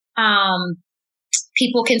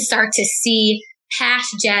people can start to see past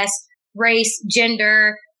just race,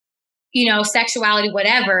 gender, sexuality,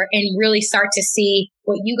 whatever, and really start to see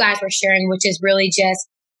what you guys were sharing, which is really just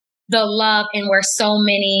the love and where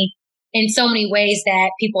in so many ways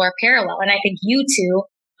that people are parallel. And I think you two,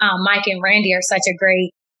 Mike and Randy, are such a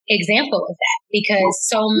great example of that because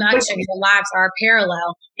so much of your lives are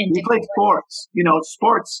parallel. You play sports,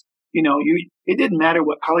 sports, it didn't matter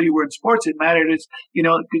what color you were in sports. It mattered.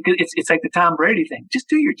 It's like the Tom Brady thing. Just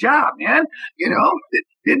do your job, man. It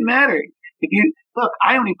didn't matter. Look,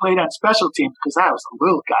 I only played on special teams because I was a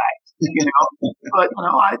little guy, but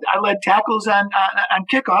I led tackles on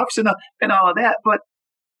kickoffs and all of that. But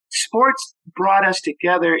sports brought us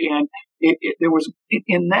together, and there was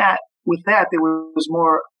there was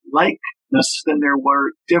more likeness than there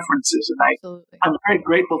were differences. And I'm very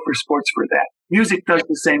grateful for sports for that. Music does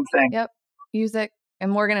the same thing. Yep. Music.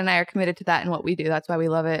 And Morgan and I are committed to that in what we do. That's why we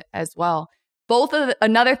love it as well.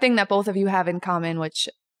 Another thing that both of you have in common, which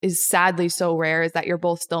is sadly so rare, is that you're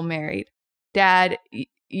both still married. Dad,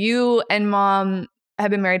 you and Mom have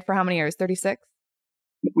been married for how many years? 36?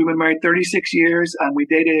 We've been married 36 years, and we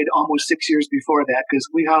dated almost 6 years before that because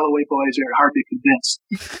we Holloway boys are hard to convince.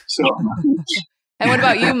 So, And what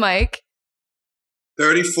about you, Mike?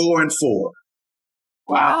 34 and 4.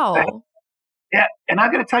 Wow. Yeah, and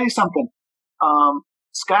I'm going to tell you something.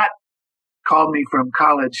 Scott called me from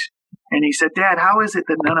college, and he said, Dad, how is it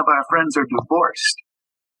that none of our friends are divorced?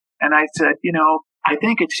 And I said, I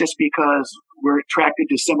think it's just because we're attracted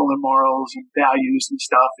to similar morals and values and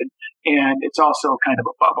stuff, and it's also kind of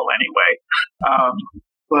a bubble anyway.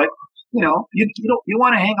 But you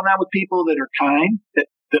want to hang around with people that are kind,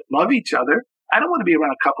 that love each other. I don't want to be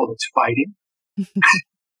around a couple that's fighting.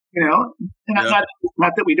 And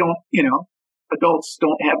not that we don't. Adults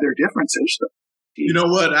don't have their differences. So. You know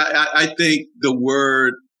what? I think the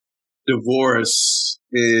word divorce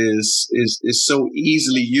is so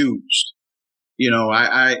easily used.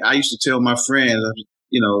 I used to tell my friends,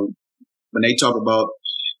 when they talk about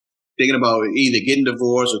thinking about either getting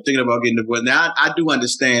divorced or thinking about getting divorced. Now, I do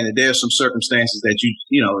understand that there's some circumstances that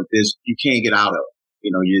you can't get out of.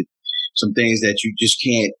 Some things that you just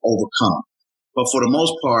can't overcome. But for the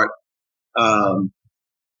most part,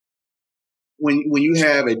 when you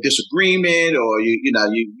have a disagreement or you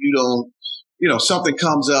don't, something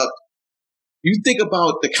comes up, you think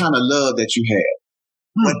about the kind of love that you have.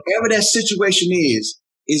 Whatever that situation is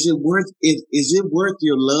it worth it? Is it worth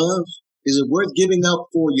your love? Is it worth giving up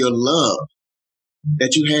for your love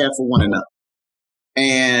that you have for one another?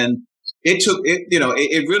 And it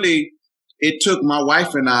took my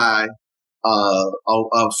wife and I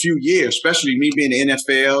a few years, especially me being in the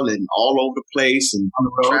NFL and all over the place and on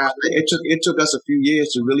the road. It took us a few years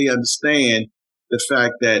to really understand the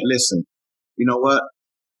fact that, listen, you know what?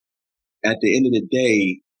 At the end of the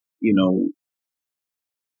day,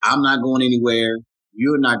 I'm not going anywhere.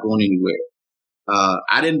 You're not going anywhere.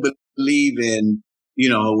 I didn't believe in,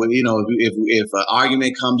 if an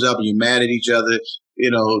argument comes up and you're mad at each other,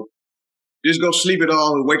 just go sleep it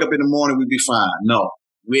off and wake up in the morning, we'll be fine. No,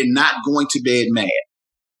 we're not going to bed mad.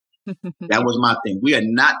 That was my thing. We are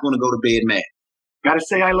not going to go to bed mad. Got to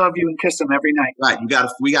say I love you and kiss them every night. Right. We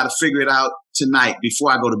got to figure it out tonight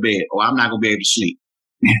before I go to bed, or I'm not going to be able to sleep.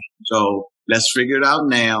 So let's figure it out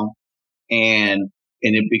now. And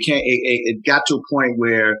it got to a point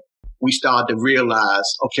where we started to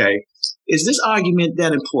realize, okay, is this argument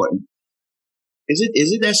that important? Is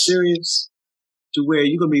it that serious to where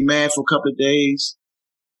you're going to be mad for a couple of days?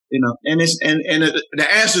 And the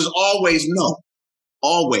answer is always no.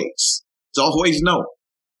 Always. It's always no.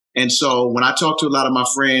 And so when I talk to a lot of my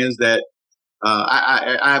friends that,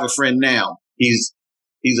 I have a friend now, he's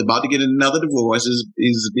about to get another divorce.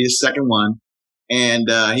 He's his second one. And,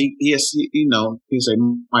 he'll say,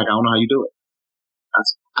 Mike, I don't know how you do it.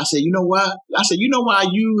 I said, you know why? I said, you know why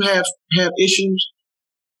you have issues?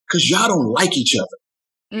 Because y'all don't like each other.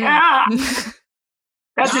 Yeah.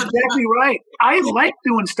 That's exactly right. I like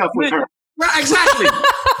doing stuff with her. Right, exactly.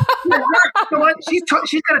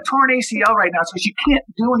 She's got a torn ACL right now, so she can't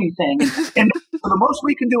do anything. And so the most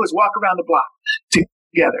we can do is walk around the block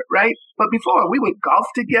together, right? But before, we would golf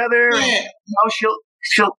together. Yeah. And,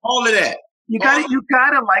 she'll all of that. You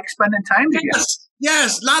gotta like spending time together.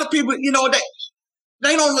 Yes. A lot of people, they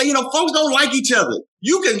don't, folks don't like each other.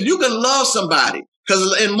 You can love somebody.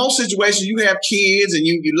 Because in most situations, you have kids and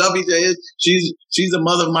you love each other. She's the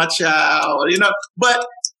mother of my child, but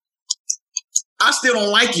I still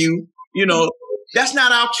don't like you. That's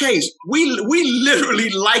not our case. We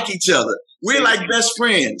literally like each other. We're like best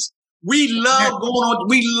friends. We love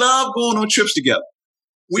going on trips together.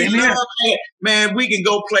 We we can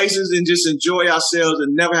go places and just enjoy ourselves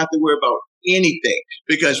and never have to worry about anything.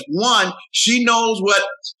 Because one, she knows what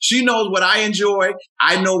I enjoy.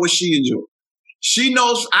 I know what she enjoys.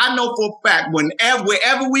 I know for a fact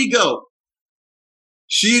wherever we go,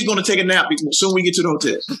 she's going to take a nap soon we get to the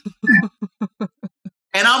hotel.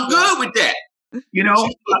 And I'm good with that.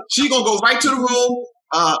 She's going to go right to the room.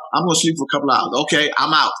 I'm going to sleep for a couple hours. Okay,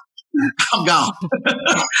 I'm out. I'm gone.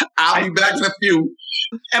 I'll be back in a few.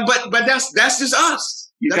 But that's just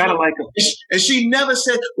us. You got to like her. And she never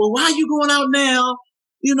said, well, why are you going out now?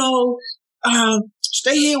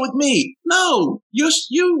 Stay here with me. No, you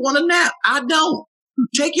want a nap. I don't.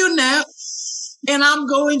 Take your nap, and I'm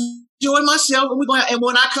going to enjoy myself. And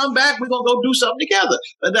when I come back, we're going to go do something together.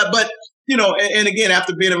 But and again,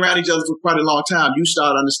 after being around each other for quite a long time, you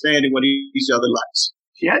start understanding what each other likes.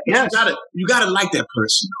 Yeah, yes. You gotta like that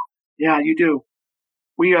person. Yeah, you do.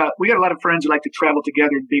 We got a lot of friends who like to travel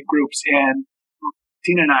together in big groups, and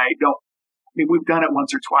Tina and I don't. I mean, we've done it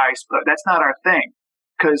once or twice, but that's not our thing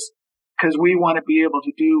because we want to be able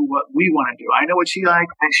to do what we want to do. I know what she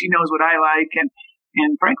likes, and she knows what I like,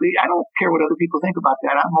 And frankly, I don't care what other people think about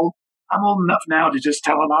that. I'm old enough now to just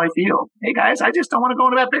tell them how I feel. Hey guys, I just don't want to go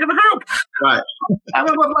into that big of a group. Right. I'm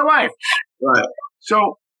in love with my wife. Right.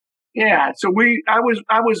 So yeah, so I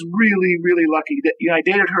was really, really lucky that, you know, I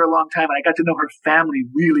dated her a long time and I got to know her family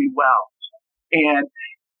really well. And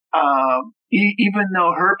even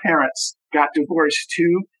though her parents got divorced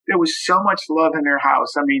too, there was so much love in her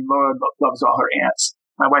house. I mean, Laura loves all her aunts.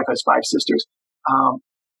 My wife has 5 sisters.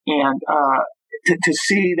 To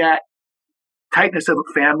see that tightness of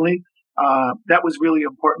a family, that was really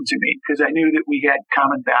important to me because I knew that we had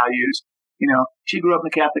common values. You know, she grew up in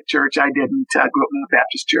the Catholic Church. I didn't. I grew up in the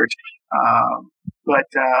Baptist Church.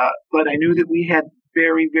 But I knew that we had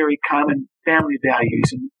very, very common family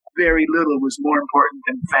values, and very little was more important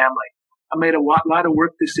than family. I made a lot of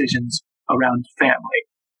work decisions around family.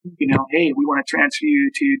 You know, hey, we want to transfer you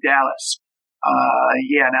to Dallas.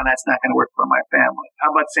 Now that's not going to work for my family. How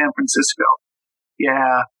about San Francisco?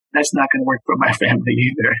 Yeah, that's not going to work for my family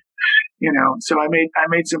either. You know, so I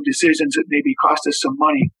made some decisions that maybe cost us some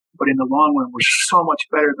money, but in the long run were so much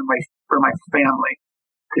better than for my family,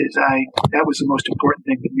 because that was the most important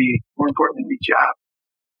thing to me, more important than the job.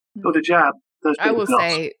 So the job does pay the bills. I will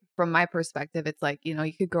say, from my perspective, it's like, you know,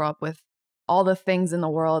 you could grow up with all the things in the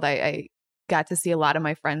world. I got to see a lot of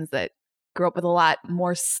my friends that grew up with a lot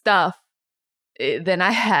more stuff than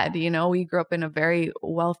I had. You know, we grew up in a very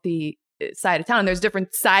wealthy side of town, and there's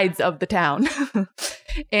different sides of the town.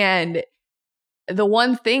 And the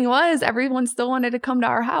one thing was, everyone still wanted to come to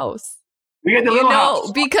our house. We had the little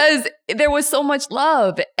house. Because there was so much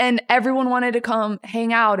love and everyone wanted to come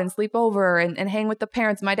hang out and sleep over and hang with the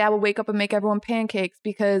parents. My dad would wake up and make everyone pancakes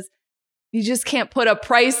because you just can't put a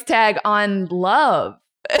price tag on love.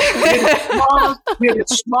 We had the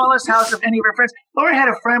smallest house of any of our friends. Laura had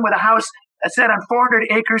a friend with a house that sat on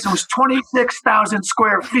 400 acres and was 26,000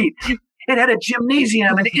 square feet. It had a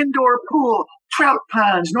gymnasium, an indoor pool, trout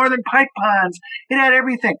ponds, northern pipe ponds. It had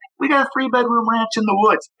everything. We got a 3-bedroom ranch in the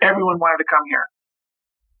woods. Everyone wanted to come here.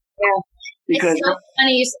 Yeah. Because it's so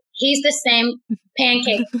funny. He's the same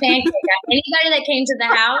pancake. Anybody that came to the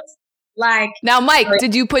house, like. Now, Mike,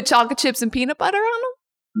 did you put chocolate chips and peanut butter on them?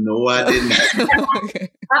 No, I didn't.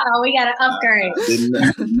 We got to upgrade.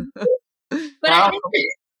 But I think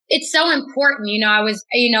it's so important. You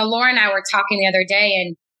know, Laura and I were talking the other day,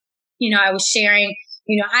 and, you know, I was sharing,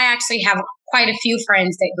 you know, I actually have quite a few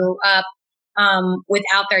friends that grew up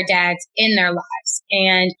without their dads in their lives.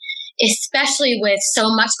 And especially with so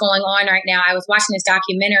much going on right now, I was watching this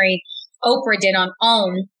documentary Oprah did on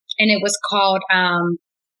OWN, and it was called, I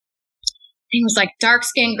think it was like Dark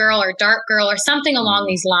Skin Girl or Dark Girl or something along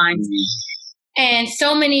these lines. And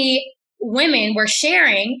so many women were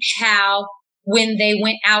sharing how when they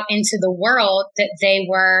went out into the world that they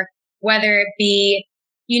were, whether it be,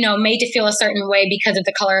 you know, made to feel a certain way because of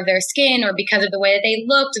the color of their skin or because of the way that they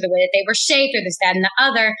looked or the way that they were shaped or this, that, and the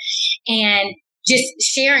other, and just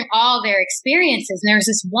sharing all their experiences. And there was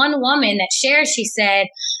this one woman that shared, she said,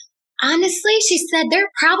 honestly, she said, there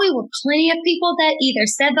probably were plenty of people that either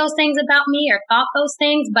said those things about me or thought those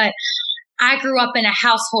things, but I grew up in a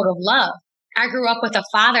household of love. I grew up with a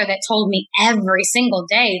father that told me every single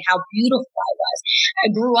day how beautiful I was.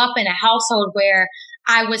 I grew up in a household where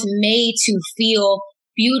I was made to feel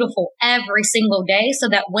beautiful every single day, so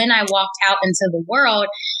that when I walked out into the world,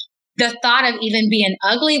 the thought of even being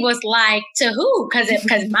ugly was like, to who?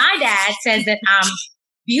 Because my dad says that I'm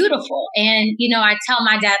beautiful. And, you know, I tell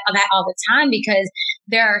my dad that all the time because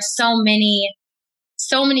there are so many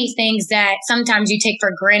things that sometimes you take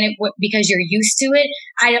for granted because you're used to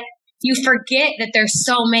it. You forget that there's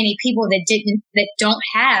so many people that don't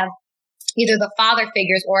have either the father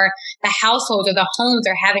figures or the households or the homes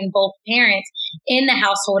or having both parents in the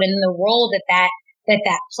household and in the role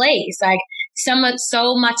that plays. Like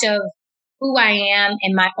so much of who I am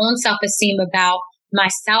and my own self-esteem about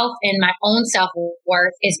myself and my own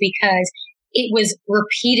self-worth is because it was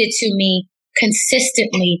repeated to me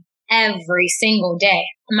consistently every single day.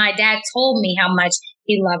 My dad told me how much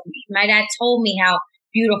he loved me. My dad told me how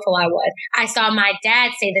beautiful I was. I saw my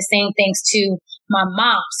dad say the same things to my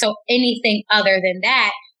mom. So anything other than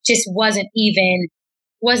that just wasn't even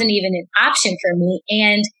an option for me.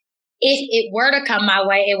 And if it were to come my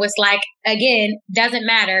way, it was like, again, doesn't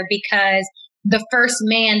matter because the first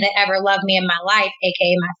man that ever loved me in my life,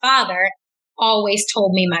 aka my father, always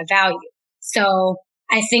told me my value. So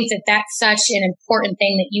I think that that's such an important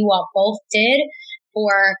thing that you all both did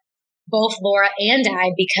for both Laura and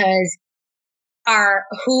I, because our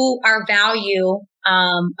value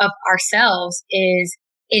of ourselves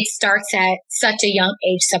it starts at such a young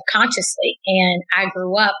age subconsciously. And I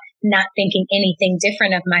grew up not thinking anything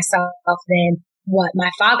different of myself than what my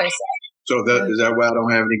father said. So is that why I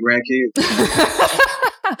don't have any grandkids?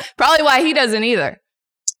 Probably why he doesn't either.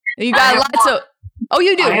 You got lots of. Oh,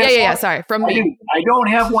 you do? Yeah. Sorry, from me. I don't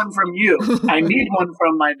have one from you. I need one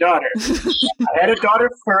from my daughter. I had a daughter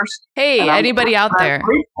first. Hey, anybody out there?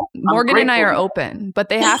 Morgan and I are open, but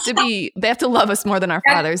they have to love us more than our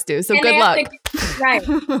fathers do. So good luck. Right.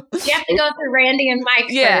 You have to go through Randy and Mike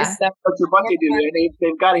first. So. That's what they do.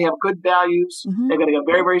 They've got to have good values. Mm-hmm. They've got to have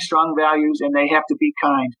very, very strong values, and they have to be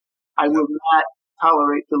kind. I will not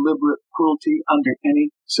tolerate deliberate cruelty under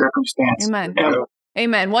any circumstance. Amen. Ever.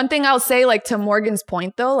 Amen. One thing I'll say, like to Morgan's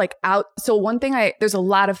point though, there's a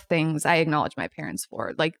lot of things I acknowledge my parents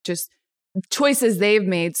for, like just choices they've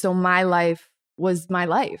made. So my life was my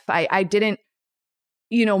life. I didn't,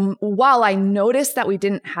 while I noticed that we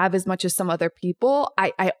didn't have as much as some other people,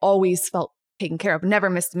 I always felt taken care of, never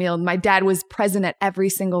missed a meal. My dad was present at every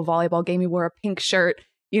single volleyball game. He wore a pink shirt.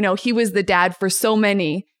 He was the dad for so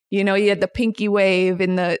many, he had the pinky wave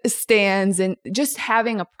in the stands, and just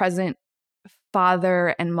having a present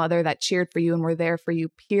father and mother that cheered for you and were there for you,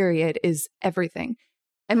 period, is everything.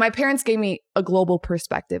 And my parents gave me a global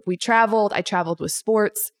perspective. I traveled with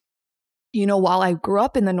sports. While I grew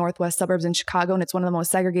up in the northwest suburbs in Chicago, and it's one of the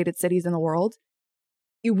most segregated cities in the world,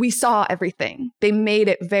 we saw everything. They made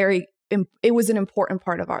it it was an important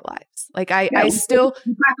part of our lives. Like I still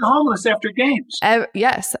back homeless after games.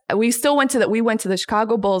 Yes, we went to the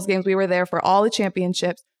Chicago Bulls games. We were there for all the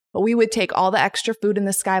championships. But we would take all the extra food in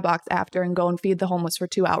the skybox after and go and feed the homeless for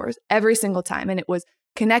 2 hours every single time. And it was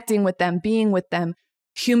connecting with them, being with them,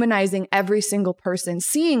 humanizing every single person,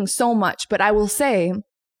 seeing so much. But I will say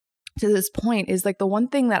to this point is like the one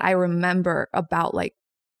thing that I remember about like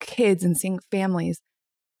kids and seeing families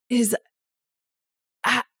is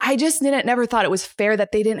I just never thought it was fair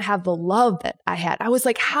that they didn't have the love that I had. I was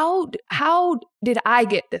like, how did I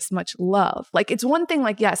get this much love? Like, it's one thing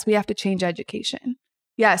like, yes, we have to change education.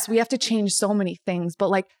 Yes, we have to change so many things, but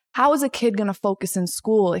like, how is a kid going to focus in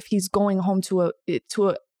school if he's going home to a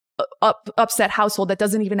upset household that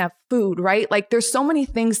doesn't even have food, right? Like, there's so many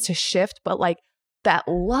things to shift, but like that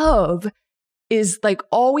love is like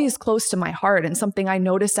always close to my heart, and something I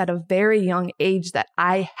noticed at a very young age that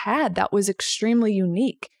I had that was extremely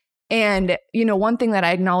unique. And, one thing that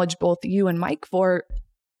I acknowledge both you and Mike for,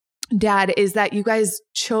 Dad, is that you guys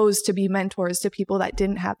chose to be mentors to people that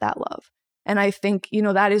didn't have that love. And I think,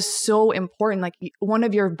 that is so important. Like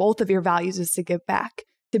both of your values is to give back,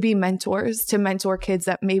 to be mentors, to mentor kids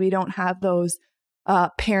that maybe don't have those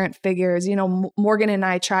parent figures. Morgan and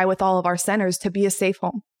I try with all of our centers to be a safe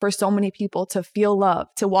home for so many people, to feel love,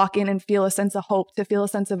 to walk in and feel a sense of hope, to feel a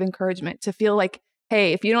sense of encouragement, to feel like,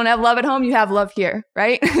 hey, if you don't have love at home, you have love here,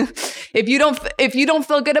 right? If you don't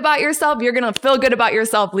feel good about yourself, you're going to feel good about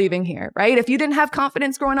yourself leaving here, right? If you didn't have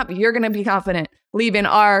confidence growing up, you're going to be confident leaving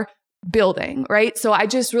our building, right? So I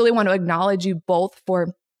just really want to acknowledge you both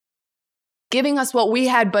for giving us what we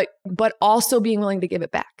had, but also being willing to give it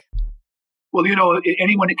back. Well,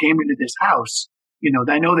 anyone that came into this house,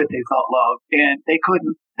 I know that they felt love, and they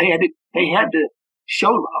had to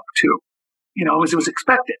show love too. It was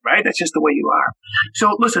expected, right? That's just the way you are.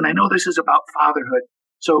 So listen, I know this is about fatherhood.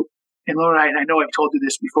 So, and Laura, I know I've told you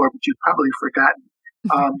this before, but you've probably forgotten.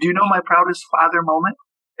 Do you know my proudest father moment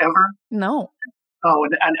ever? No. Oh,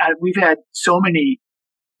 and we've had so many,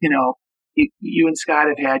 you and Scott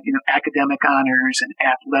have had, academic honors and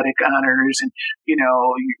athletic honors and,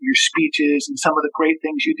 your speeches and some of the great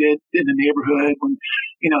things you did in the neighborhood when,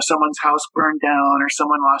 someone's house burned down or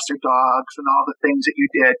someone lost their dogs and all the things that you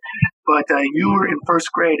did. But you were in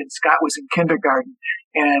first grade and Scott was in kindergarten.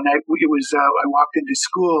 And I walked into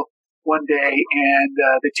school one day and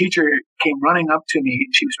the teacher came running up to me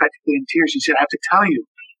and she was practically in tears. She said, I have to tell you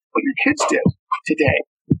what your kids did today.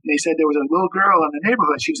 And they said there was a little girl in the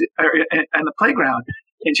neighborhood. She was on the playground,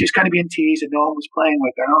 and she was kind of being teased, and no one was playing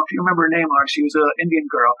with her. I don't know if you remember her name, Laura. She was an Indian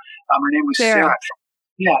girl. Her name was Sarah.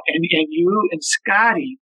 Yeah, and you and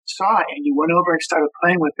Scotty saw it, and you went over and started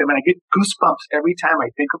playing with them. And I get goosebumps every time I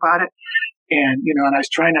think about it. And and I was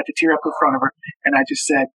trying not to tear up in front of her. And I just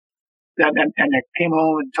said, and I came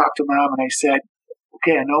home and talked to Mom, and I said,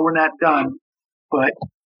 okay, I know we're not done, but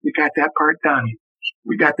we got that part done.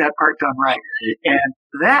 We got that part done right. And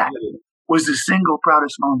that was the single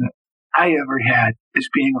proudest moment I ever had as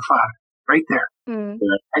being a father, right there. Mm.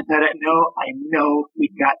 And that I know we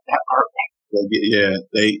got that part right. Yeah,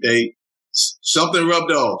 they something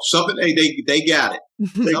rubbed off. Something they got it.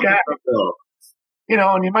 They got it.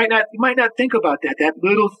 And you might not think about that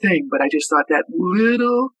little thing, but I just thought that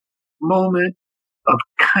little moment of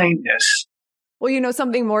kindness. Well,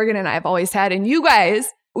 something Morgan and I have always had, and you guys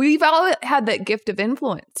we've all had that gift of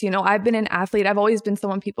influence. I've been an athlete. I've always been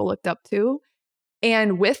someone people looked up to.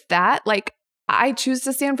 And with that, like, I choose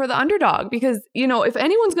to stand for the underdog because, if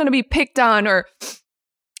anyone's going to be picked on or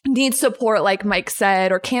need support, like Mike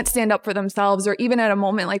said, or can't stand up for themselves, or even at a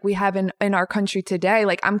moment like we have in our country today,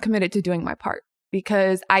 like, I'm committed to doing my part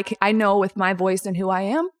because I know with my voice and who I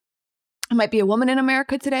am, I might be a woman in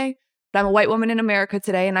America today, but I'm a white woman in America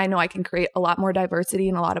today. And I know I can create a lot more diversity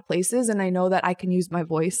in a lot of places. And I know that I can use my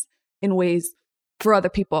voice in ways for other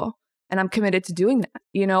people. And I'm committed to doing that.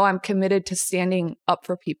 I'm committed to standing up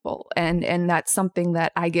for people. And that's something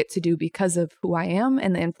that I get to do because of who I am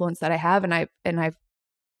and the influence that I have. And I've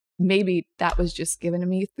maybe that was just given to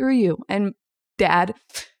me through you and Dad.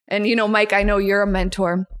 And, Mike, I know you're a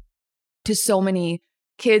mentor to so many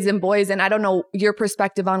kids and boys. And I don't know your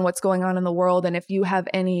perspective on what's going on in the world. And if you have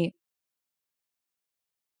any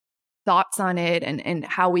thoughts on it and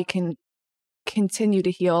how we can continue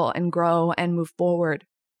to heal and grow and move forward.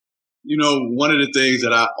 One of the things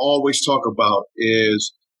that I always talk about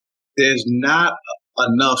is there's not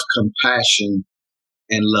enough compassion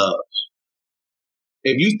and love.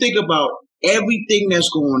 If you think about everything that's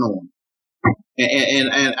going on,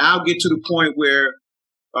 and I'll get to the point where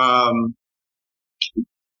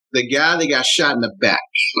the guy that got shot in the back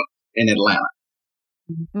in Atlanta,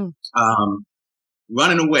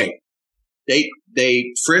 running away,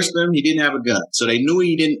 they frisked him. He didn't have a gun, so they knew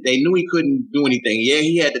he couldn't do anything. Yeah,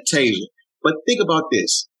 he had the taser. But think about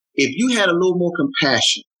this: if you had a little more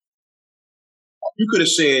compassion, you could have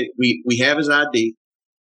said, "We have his ID.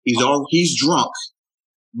 He's drunk.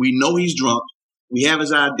 We know he's drunk. We have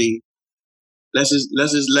his ID. Let's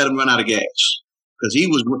just let him run out of gas because he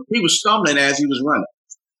was stumbling as he was running,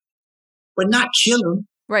 but not kill him.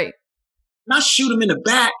 Right? Not shoot him in the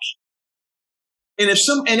back." And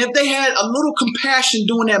if they had a little compassion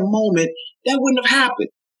during that moment, that wouldn't have happened.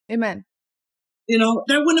 Amen.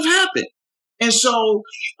 That wouldn't have happened. And so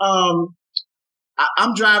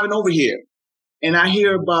I'm driving over here and I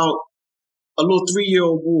hear about a little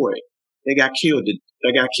 3-year-old boy that got killed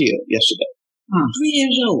yesterday. 3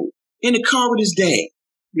 years old in the car with his dad.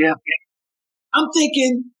 Yeah. I'm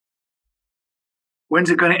thinking,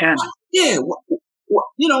 when's it going to end? Yeah. What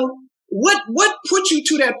put you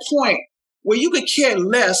to that point where you could care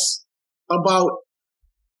less about,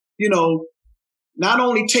 not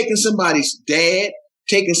only taking somebody's dad,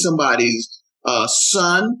 taking somebody's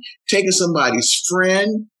son, taking somebody's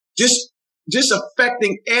friend, just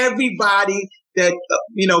affecting everybody that,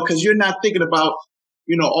 because you're not thinking about,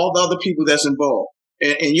 all the other people that's involved.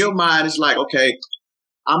 And your mind is like, okay,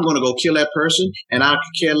 I'm going to go kill that person and I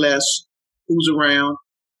could care less who's around.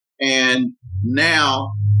 And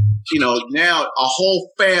now a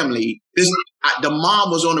whole family. The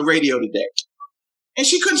mom was on the radio today, and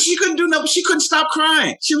she couldn't do nothing. She couldn't stop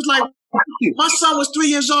crying. She was like, "My son was 3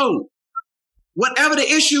 years old. Whatever the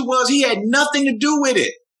issue was, he had nothing to do with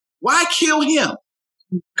it. Why kill him?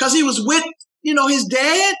 Because he was with, his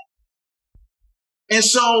dad." And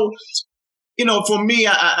so, for me,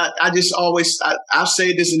 I just always I'll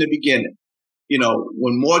say this in the beginning.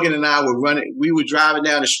 When Morgan and I were running, we were driving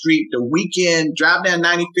down the street the weekend, driving down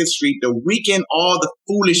 95th Street, the weekend, all the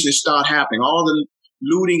foolishness started happening. All the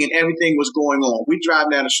looting and everything was going on. We drive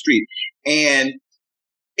down the street and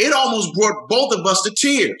it almost brought both of us to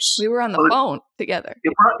tears. We were on the phone together.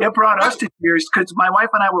 It brought us to tears because my wife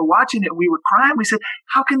and I were watching it. We were crying. We said,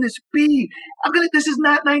 how can this be? This is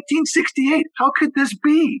not 1968. How could this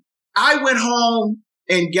be? I went home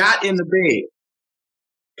and got in the bed.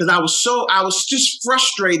 Because I was just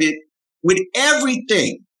frustrated with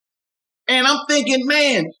everything. And I'm thinking,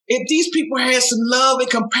 man, if these people had some love and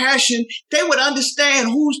compassion, they would understand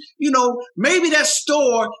maybe that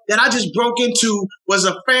store that I just broke into was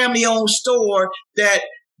a family-owned store that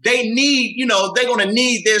they need, they're going to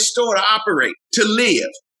need their store to operate, to live.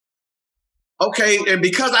 Okay, and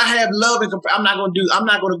because I have love and compassion, I'm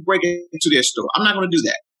not going to break into their store. I'm not going to do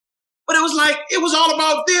that. But it was all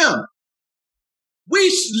about them.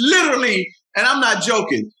 We literally, and I'm not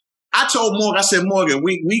joking, I told Morgan, I said, Morgan,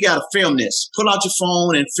 we got to film this. Pull out your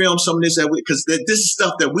phone and film some of this, because this is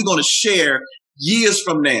stuff that we're going to share years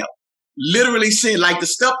from now. Literally seeing like the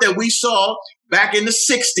stuff that we saw back in the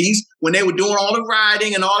 60s when they were doing all the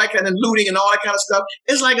rioting and all that kind of looting and all that kind of stuff.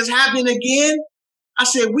 It's like it's happening again. I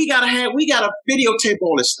said, we got to videotape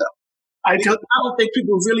all this stuff. I don't think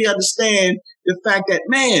people really understand the fact that,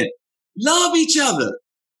 man, love each other.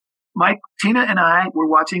 Mike, Tina and I were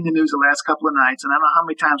watching the news the last couple of nights, and I don't know how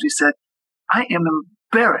many times we said, I am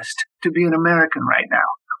embarrassed to be an American right now.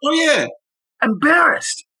 Oh, yeah.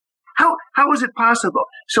 Embarrassed. How is it possible?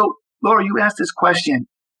 So, Laura, you asked this question,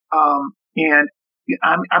 and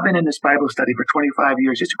I've been in this Bible study for 25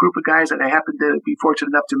 years. Just a group of guys that I happened to be fortunate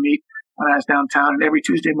enough to meet when I was downtown. And every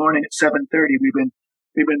Tuesday morning at 7:30, we've been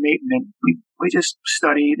meeting, and we just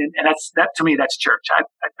studied. And that to me, that's church.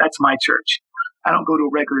 That's my church. I don't go to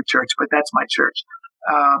a regular church, but that's my church.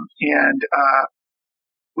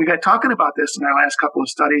 We got talking about this in our last couple of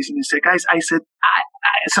studies, and he said, guys, I said,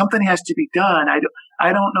 something has to be done.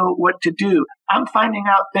 I don't know what to do. I'm finding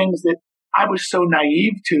out things that I was so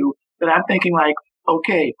naive to that I'm thinking like,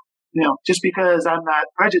 okay, just because I'm not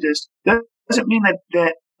prejudiced, that doesn't mean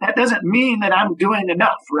that doesn't mean that I'm doing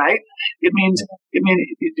enough, right? It means,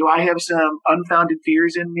 do I have some unfounded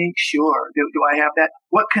fears in me? Sure. Do I have that?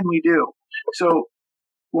 What can we do? So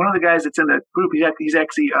one of the guys that's in the group, he's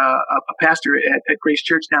actually a pastor at Grace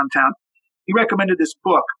Church downtown. He recommended this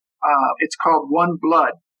book. It's called One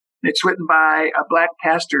Blood. It's written by a black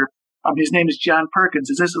pastor. His name is John Perkins.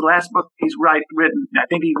 This is the last book he's written. I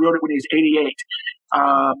think he wrote it when he was 88.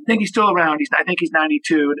 I think he's still around. I think he's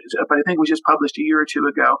 92, but I think it was just published a year or two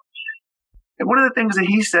ago. And one of the things that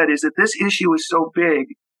he said is that this issue is so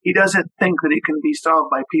big, he doesn't think that it can be solved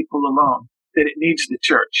by people alone, that it needs the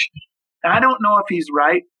church. Now, I don't know if he's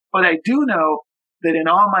right, but I do know that in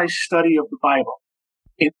all my study of the Bible,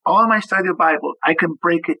 I can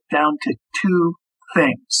break it down to two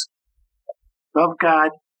things. Love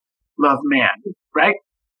God, love man, right?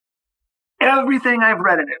 Everything I've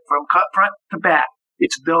read in it, from front to back,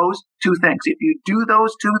 it's those two things. If you do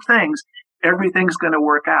those two things, everything's going to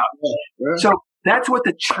work out. Yeah. So that's what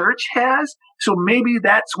the church has. So maybe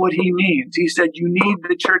that's what he means. He said you need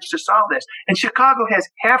the church to solve this. And Chicago has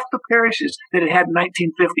half the parishes that it had in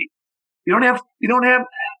 1950. You don't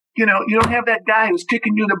have that guy who's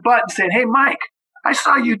kicking you in the butt and saying, "Hey, Mike, I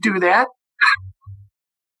saw you do that.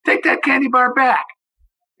 Take that candy bar back."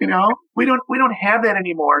 We don't have that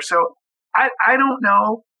anymore. So I don't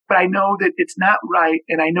know, but I know that it's not right.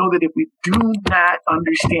 And I know that if we do not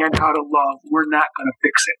understand how to love, we're not going to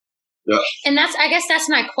fix it. Yeah. And I guess that's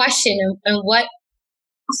my question. And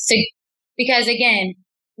because again,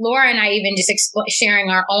 Laura and I even just sharing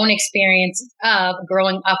our own experience of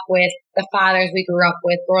growing up with the fathers we grew up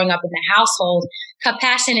with, growing up in the household,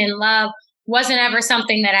 compassion and love wasn't ever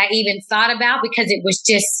something that I even thought about because it was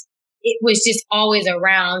just always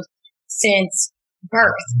around since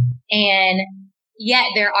birth. And yet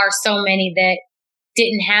there are so many that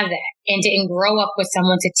didn't have that and didn't grow up with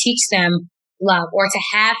someone to teach them love or to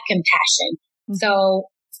have compassion. Mm-hmm. So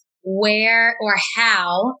where or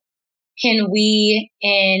how can we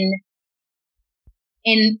in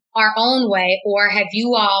our own way, or have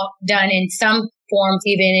you all done in some forms,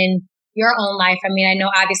 even in your own life? I mean, I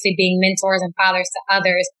know obviously being mentors and fathers to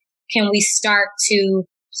others, can we start to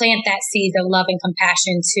plant that seed of love and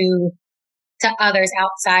compassion to others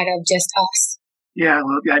outside of just us? Yeah,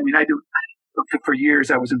 well, I mean, I do. For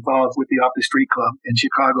years, I was involved with the Off the Street Club in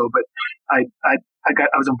Chicago, but I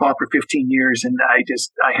was involved for 15 years, and I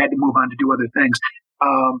had to move on to do other things.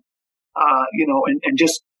 And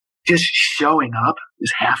just showing up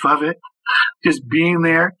is half of it. Just being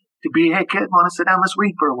there to be, "Hey, kid, want to sit down? Let's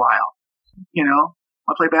read for a while. Want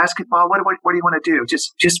to play basketball? What do you want to do?"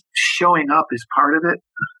 Just showing up is part of it.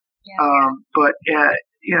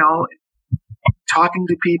 Yeah. Talking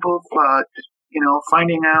to people,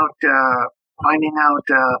 finding out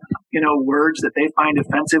words that they find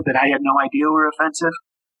offensive that I had no idea were offensive.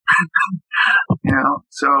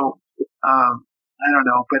 So I don't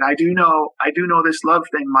know, but I do know this love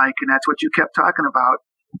thing, Mike, and that's what you kept talking about,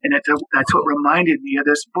 and that's what reminded me of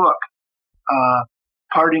this book,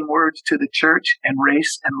 Parting Words to the Church and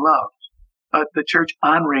Race and Love, the Church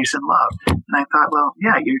on Race and Love. And I thought, well,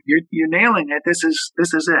 yeah, you're nailing it. This is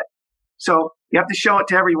it. So you have to show it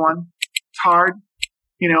to everyone. It's hard,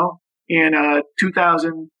 In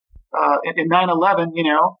 2000, in 9/11,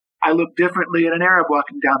 I looked differently at an Arab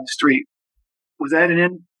walking down the street. Was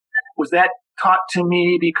that taught to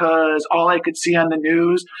me because all I could see on the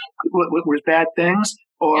news was bad things,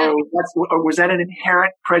 or was that an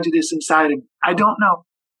inherent prejudice inside of me? I don't know,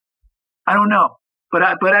 but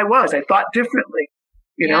I thought differently,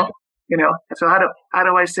 So how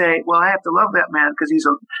do I say? Well, I have to love that man because he's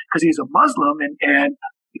a Muslim, and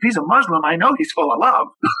if he's a Muslim, I know he's full of love.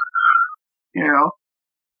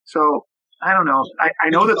 So I don't know. I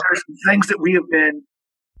know that there's some things that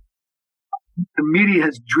the media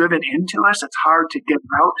has driven into us. It's hard to get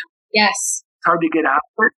out. Yes. It's hard to get out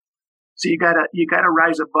of it. So you gotta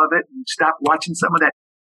rise above it and stop watching some of that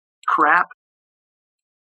crap.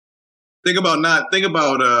 Think about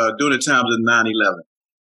during the times of 9/11.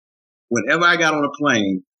 Whenever I got on a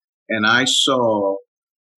plane and I saw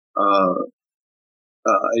a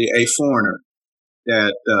foreigner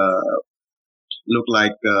that looked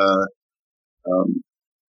like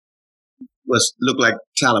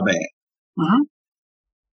Taliban. Mm-hmm.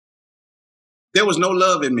 There was no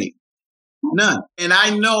love in me, none. And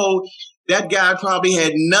I know that guy probably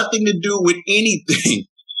had nothing to do with anything.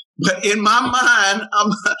 But in my mind,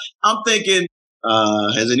 I'm thinking,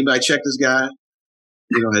 has anybody checked this guy?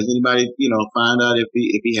 Has anybody, find out if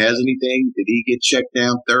he has anything? Did he get checked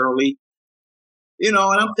down thoroughly? And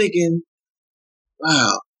I'm thinking,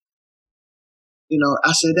 wow.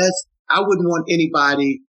 I said, I wouldn't want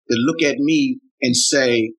anybody to look at me and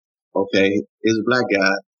say, okay, here's a black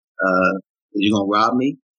guy. Is he going to rob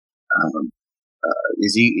me?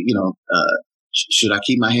 Is he, should I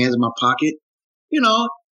keep my hands in my pocket?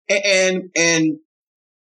 And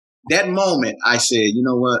that moment I said, you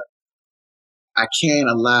know what? I can't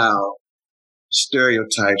allow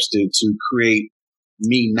stereotypes to create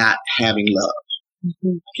me not having love.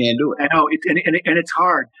 Mm-hmm. I can't do it. I know, and it's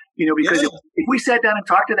hard, because if we sat down and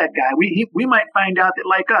talked to that guy, we might find out that,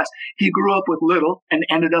 like us, he grew up with little and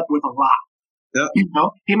ended up with a lot. Yeah.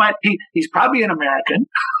 He's probably an American,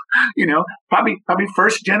 probably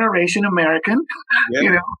first generation American,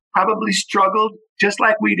 probably struggled just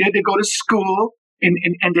like we did to go to school and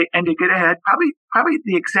to get ahead. Probably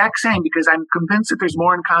the exact same, because I'm convinced that there's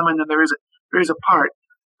more in common than there is apart.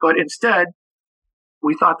 But instead,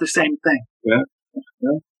 we thought the same thing. Yeah.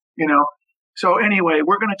 So anyway,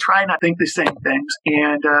 we're going to try not to think the same things.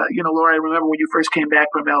 And, Laura, I remember when you first came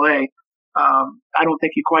back from LA, I don't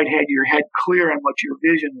think you quite had your head clear on what your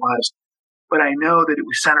vision was, but I know that it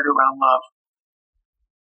was centered around love,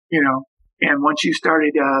 and once you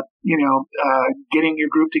started, getting your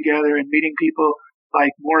group together and meeting people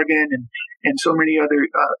like Morgan and so many other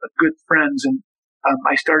good friends, and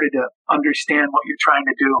I started to understand what you're trying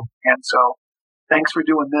to do. And so thanks for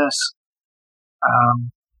doing this.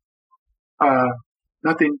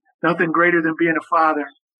 Nothing greater than being a father.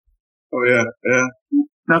 Oh yeah.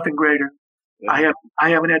 Nothing greater. Yeah. I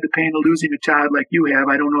haven't had the pain of losing a child like you have.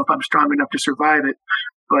 I don't know if I'm strong enough to survive it,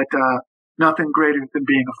 but nothing greater than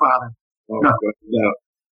being a father. Oh, no.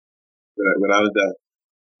 Without a doubt.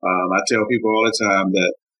 I tell people all the time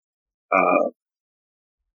that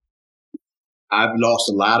I've lost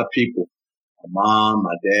a lot of people, my mom,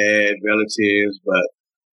 my dad, relatives, but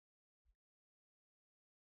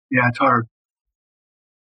yeah, it's hard.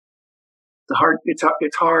 It's hard. It's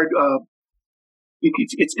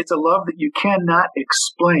a love that you cannot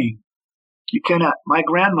explain. You cannot. My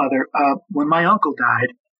grandmother, when my uncle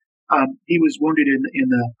died, he was wounded in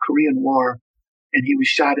the Korean War, and he was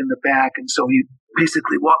shot in the back, and so he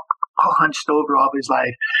basically walked hunched over all of his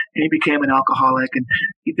life, and he became an alcoholic, and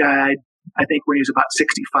he died, I think, when he was about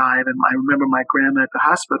 65. And I remember my grandma at the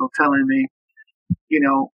hospital telling me,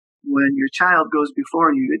 when your child goes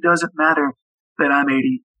before you, it doesn't matter that I'm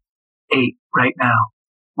 88 right now.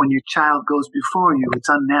 When your child goes before you, it's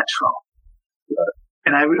unnatural.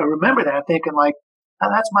 And I remember that. I'm thinking, like, oh,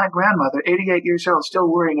 that's my grandmother, 88 years old, still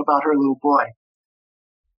worrying about her little boy.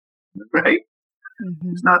 Right?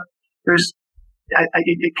 Mm-hmm. It's not,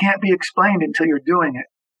 it can't be explained until you're doing it.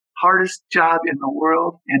 Hardest job in the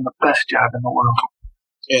world and the best job in the world.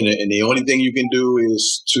 And the only thing you can do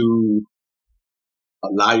is to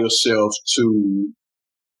allow yourself to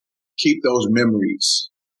keep those memories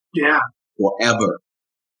forever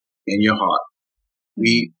in your heart.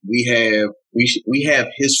 We have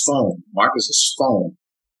his phone, Marcus's phone,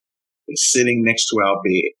 is sitting next to our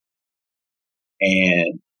bed,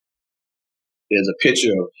 and there's a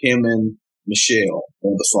picture of him and Michelle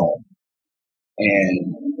on the phone.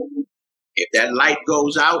 And if that light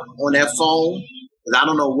goes out on that phone, I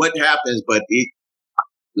don't know what happens, but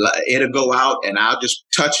it'll go out, and I'll just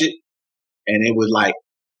touch it, and it would like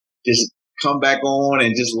just come back on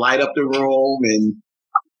and just light up the room,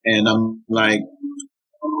 and I'm like,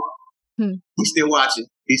 he's still watching.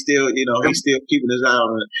 He's still, he's still keeping his eye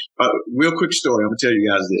on it. Real quick story. I'm gonna tell you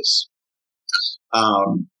guys this.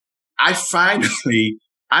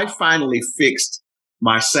 I finally fixed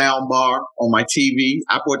my sound bar on my TV.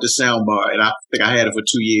 I bought the sound bar, and I think I had it for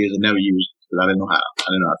 2 years and never used it because I didn't know how to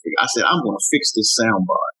fix it. I said, I'm going to fix this sound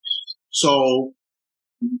bar. So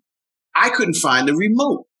I couldn't find the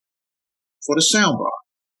remote for the sound bar.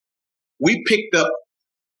 We picked up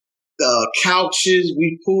the couches,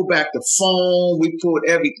 we pulled back the phone, we pulled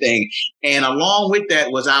everything. And along with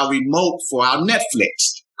that was our remote for our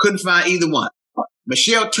Netflix. Couldn't find either one.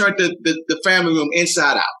 Michelle turned the family room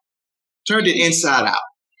inside out. Turned it inside out.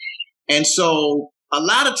 And so a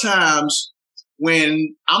lot of times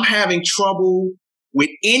when I'm having trouble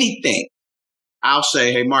with anything, I'll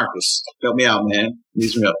say, hey, Marcus, help me out, man. Need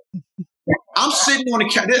some help. I'm sitting on the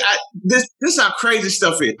couch. This is how crazy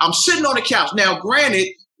stuff is. I'm sitting on the couch. Now, granted,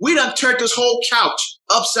 we done turned this whole couch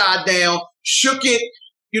upside down, shook it,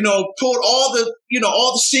 pulled all the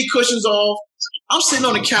seat cushions off. I'm sitting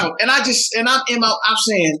on the couch, and I'm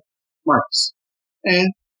saying, Marcus, man,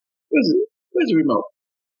 where's the remote?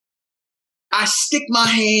 I stick my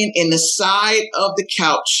hand in the side of the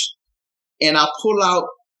couch, and I pull out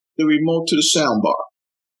the remote to the sound bar.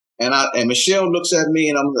 And Michelle looks at me,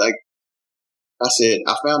 and I'm like, I said,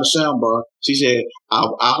 I found the sound bar. She said,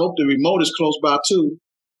 I hope the remote is close by too.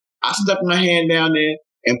 I stuck my hand down there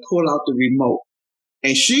and pulled out the remote.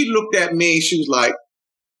 And she looked at me and she was like,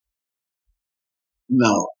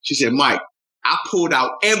 no. She said, Mike, I pulled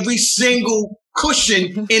out every single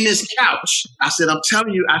cushion in this couch. I said, I'm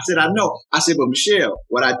telling you. I said, I know. I said, but Michelle,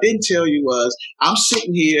 what I didn't tell you was I'm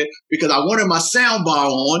sitting here because I wanted my sound bar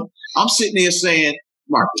on. I'm sitting here saying,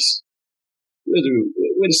 Marcus, where's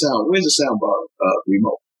the sound bar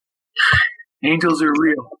remote? Angels are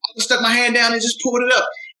real. I stuck my hand down and just pulled it up.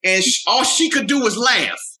 And all she could do was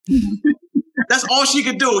laugh. That's all she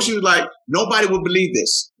could do. She was like, nobody would believe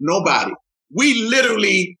this. Nobody. We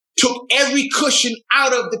literally took every cushion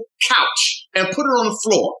out of the couch and put it on the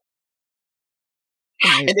floor.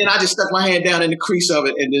 And then I just stuck my hand down in the crease of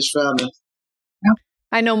it and just found it.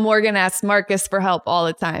 I know Morgan asks Marcus for help all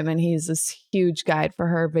the time, and he's this huge guide for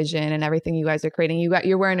her vision and everything you guys are creating.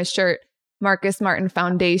 You're wearing a shirt, Marcus Martin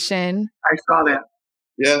Foundation. I saw that.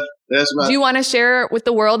 Yeah, that's right. Do you want to share with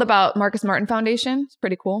the world about Marcus Martin Foundation? It's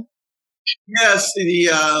pretty cool. Yes,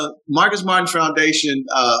 the Marcus Martin Foundation.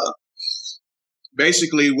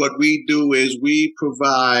 Basically, what we do is we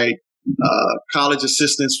provide college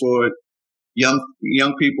assistance for young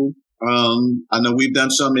people. I know we've done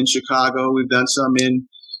some in Chicago, we've done some in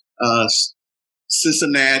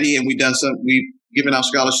Cincinnati, and we've given out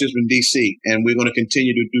scholarships in DC, and we're going to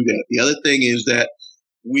continue to do that. The other thing is that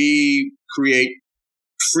we create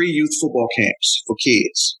free youth football camps for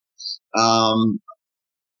kids.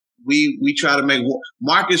 We try to make.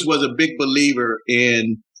 Marcus was a big believer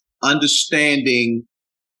in understanding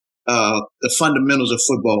the fundamentals of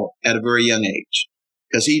football at a very young age,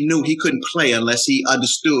 because he knew he couldn't play unless he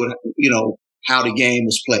understood, how the game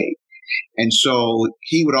was played. And so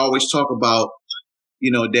he would always talk about,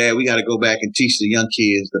 Dad, we got to go back and teach the young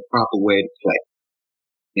kids the proper way to play.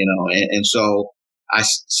 And so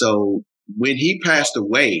when he passed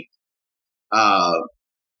away,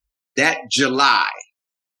 that July,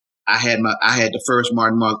 I had the first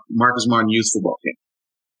Marcus Martin Youth Football Camp,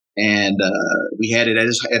 and we had it at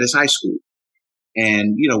his high school.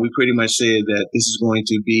 And we pretty much said that this is going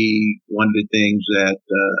to be one of the things that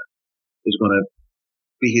is going to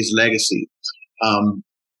be his legacy.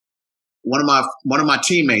 One of my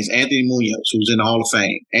teammates, Anthony Munoz, who's in the Hall of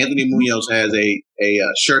Fame. Anthony Munoz has a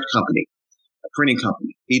shirt company, a printing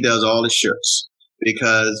company. He does all his shirts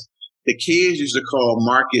because the kids used to call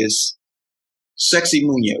Marcus Sexy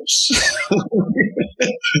Munoz.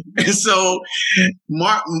 And so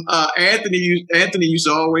Anthony used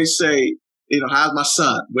to always say, how's my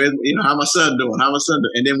son? How's my son doing? How's my son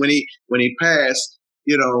doing? And then when he passed,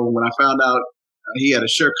 when I found out he had a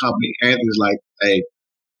shirt company, Anthony was like, hey,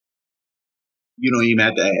 you don't even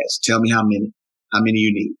have to ask. Tell me how many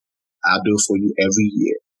you need. I'll do it for you every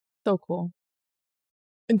year. So cool.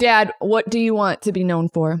 Dad, what do you want to be known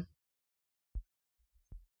for?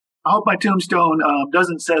 I hope my tombstone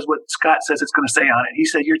doesn't says what Scott says it's going to say on it. He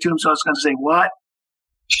said your tombstone is going to say what?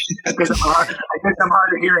 I guess I'm hard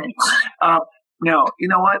of hearing. No, you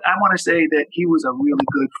know what? I want to say that he was a really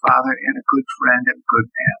good father and a good friend and a good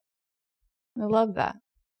man. I love that.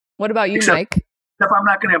 What about you, Mike? Except I'm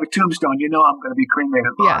not going to have a tombstone. I'm going to be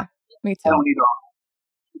cremated. Yeah, me too. I don't need all.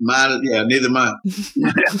 Mine, yeah, neither mine.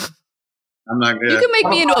 I'm not good. You can make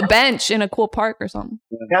me into a bench in a cool park or something.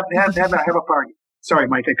 Have a party. Sorry,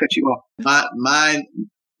 Mike, I cut you off. Mine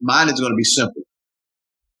is going to be simple.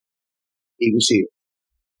 He was here.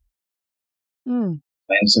 Plain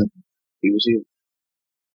and simple. He was here.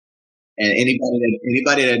 And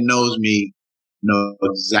anybody that knows me knows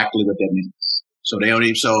exactly what that means. So they don't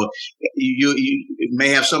even. So you may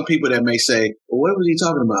have some people that may say, "Well, what was he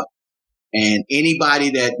talking about?" And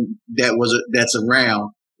anybody that's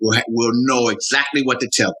around will know exactly what to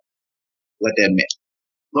tell them, what that meant.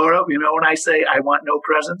 Laura, when I say I want no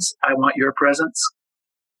presents, I want your presence.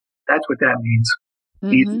 That's what that means.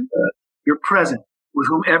 Mm-hmm. You're present with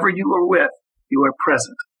whomever you are with. You are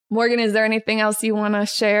present. Morgan, is there anything else you want to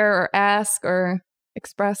share or ask or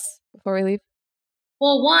express before we leave?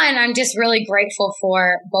 Well, one, I'm just really grateful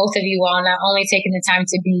for both of you all not only taking the time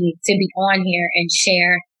to be on here and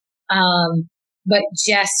share, but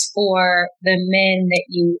just for the men that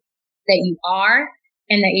you that you are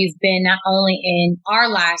and that you've been not only in our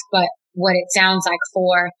lives, but what it sounds like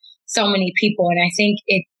for so many people. And I think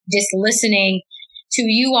it just listening to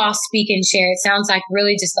you all speak and share, it sounds like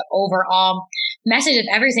really just the overall message of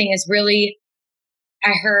everything is really,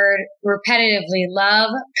 I heard repetitively,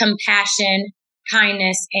 love, compassion,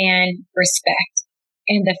 kindness, and respect.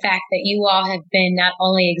 And the fact that you all have been not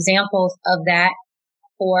only examples of that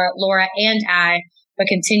for Laura and I, but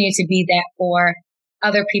continue to be that for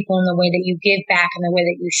other people in the way that you give back and the way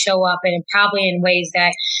that you show up, and probably in ways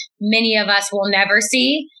that many of us will never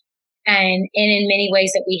see, and in many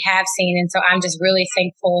ways that we have seen. And so I'm just really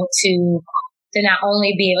thankful to not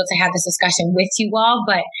only be able to have this discussion with you all,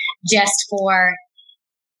 but just for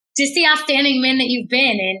just the outstanding men that you've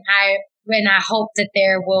been. And I hope that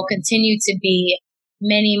there will continue to be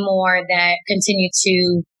many more that continue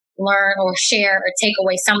to learn or share or take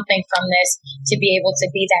away something from this to be able to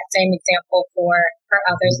be that same example for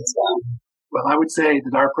others as well. Well, I would say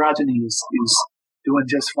that our progeny is doing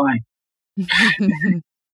just fine.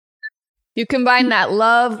 You combine that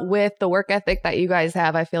love with the work ethic that you guys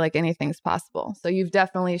have, I feel like anything's possible. So you've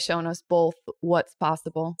definitely shown us both what's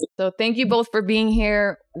possible. So thank you both for being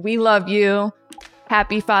here. We love you.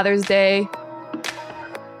 Happy Father's Day.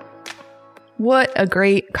 What a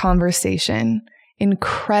great conversation.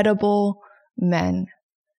 Incredible men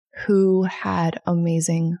who had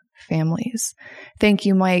amazing families. Thank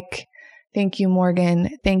you, Mike. Thank you, Morgan.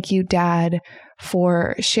 Thank you, Dad,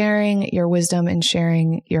 for sharing your wisdom and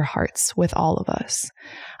sharing your hearts with all of us.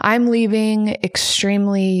 I'm leaving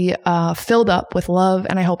extremely filled up with love,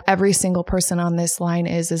 and I hope every single person on this line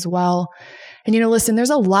is as well. And, listen,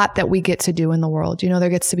 there's a lot that we get to do in the world. There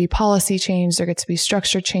gets to be policy change. There gets to be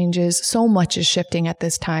structure changes. So much is shifting at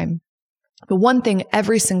this time. The one thing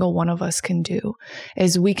every single one of us can do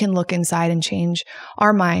is we can look inside and change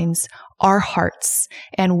our minds, our hearts,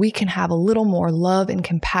 and we can have a little more love and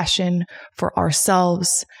compassion for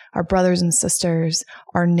ourselves, our brothers and sisters,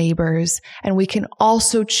 our neighbors, and we can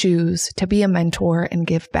also choose to be a mentor and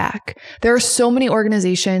give back. There are so many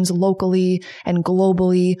organizations locally and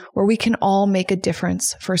globally where we can all make a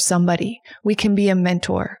difference for somebody. We can be a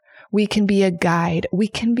mentor. We can be a guide. We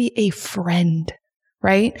can be a friend.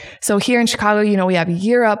 Right? So here in Chicago, we have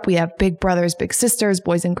Year Up, we have Big Brothers, Big Sisters,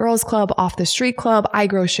 Boys and Girls Club, Off the Street Club, I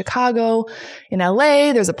Grow Chicago. In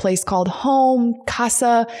LA, there's a place called Home,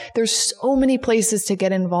 Casa. There's so many places to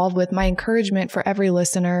get involved with. My encouragement for every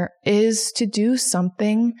listener is to do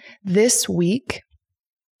something this week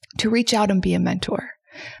to reach out and be a mentor.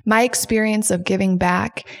 My experience of giving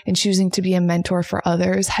back and choosing to be a mentor for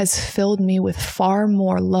others has filled me with far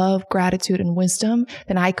more love, gratitude, and wisdom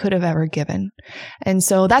than I could have ever given. And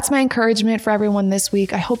so that's my encouragement for everyone this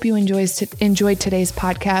week. I hope you enjoyed today's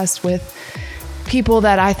podcast with people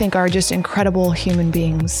that I think are just incredible human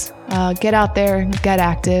beings. Get out there, get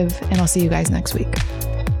active, and I'll see you guys next week.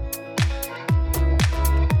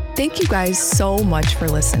 Thank you guys so much for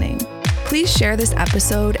listening. Please share this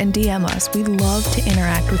episode and DM us. We'd love to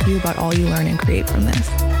interact with you about all you learn and create from this.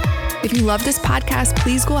 If you love this podcast,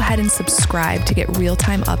 please go ahead and subscribe to get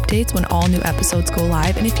real-time updates when all new episodes go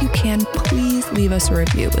live. And if you can, please leave us a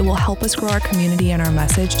review. It will help us grow our community and our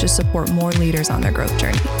message to support more leaders on their growth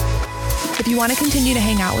journey. If you want to continue to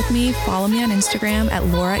hang out with me, follow me on Instagram at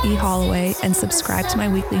Laura E. Holloway and subscribe to my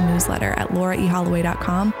weekly newsletter at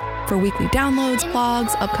lauraeholloway.com for weekly downloads,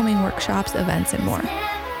 blogs, upcoming workshops, events, and more.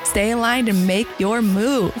 Stay aligned and make your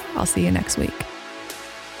move. I'll see you next week.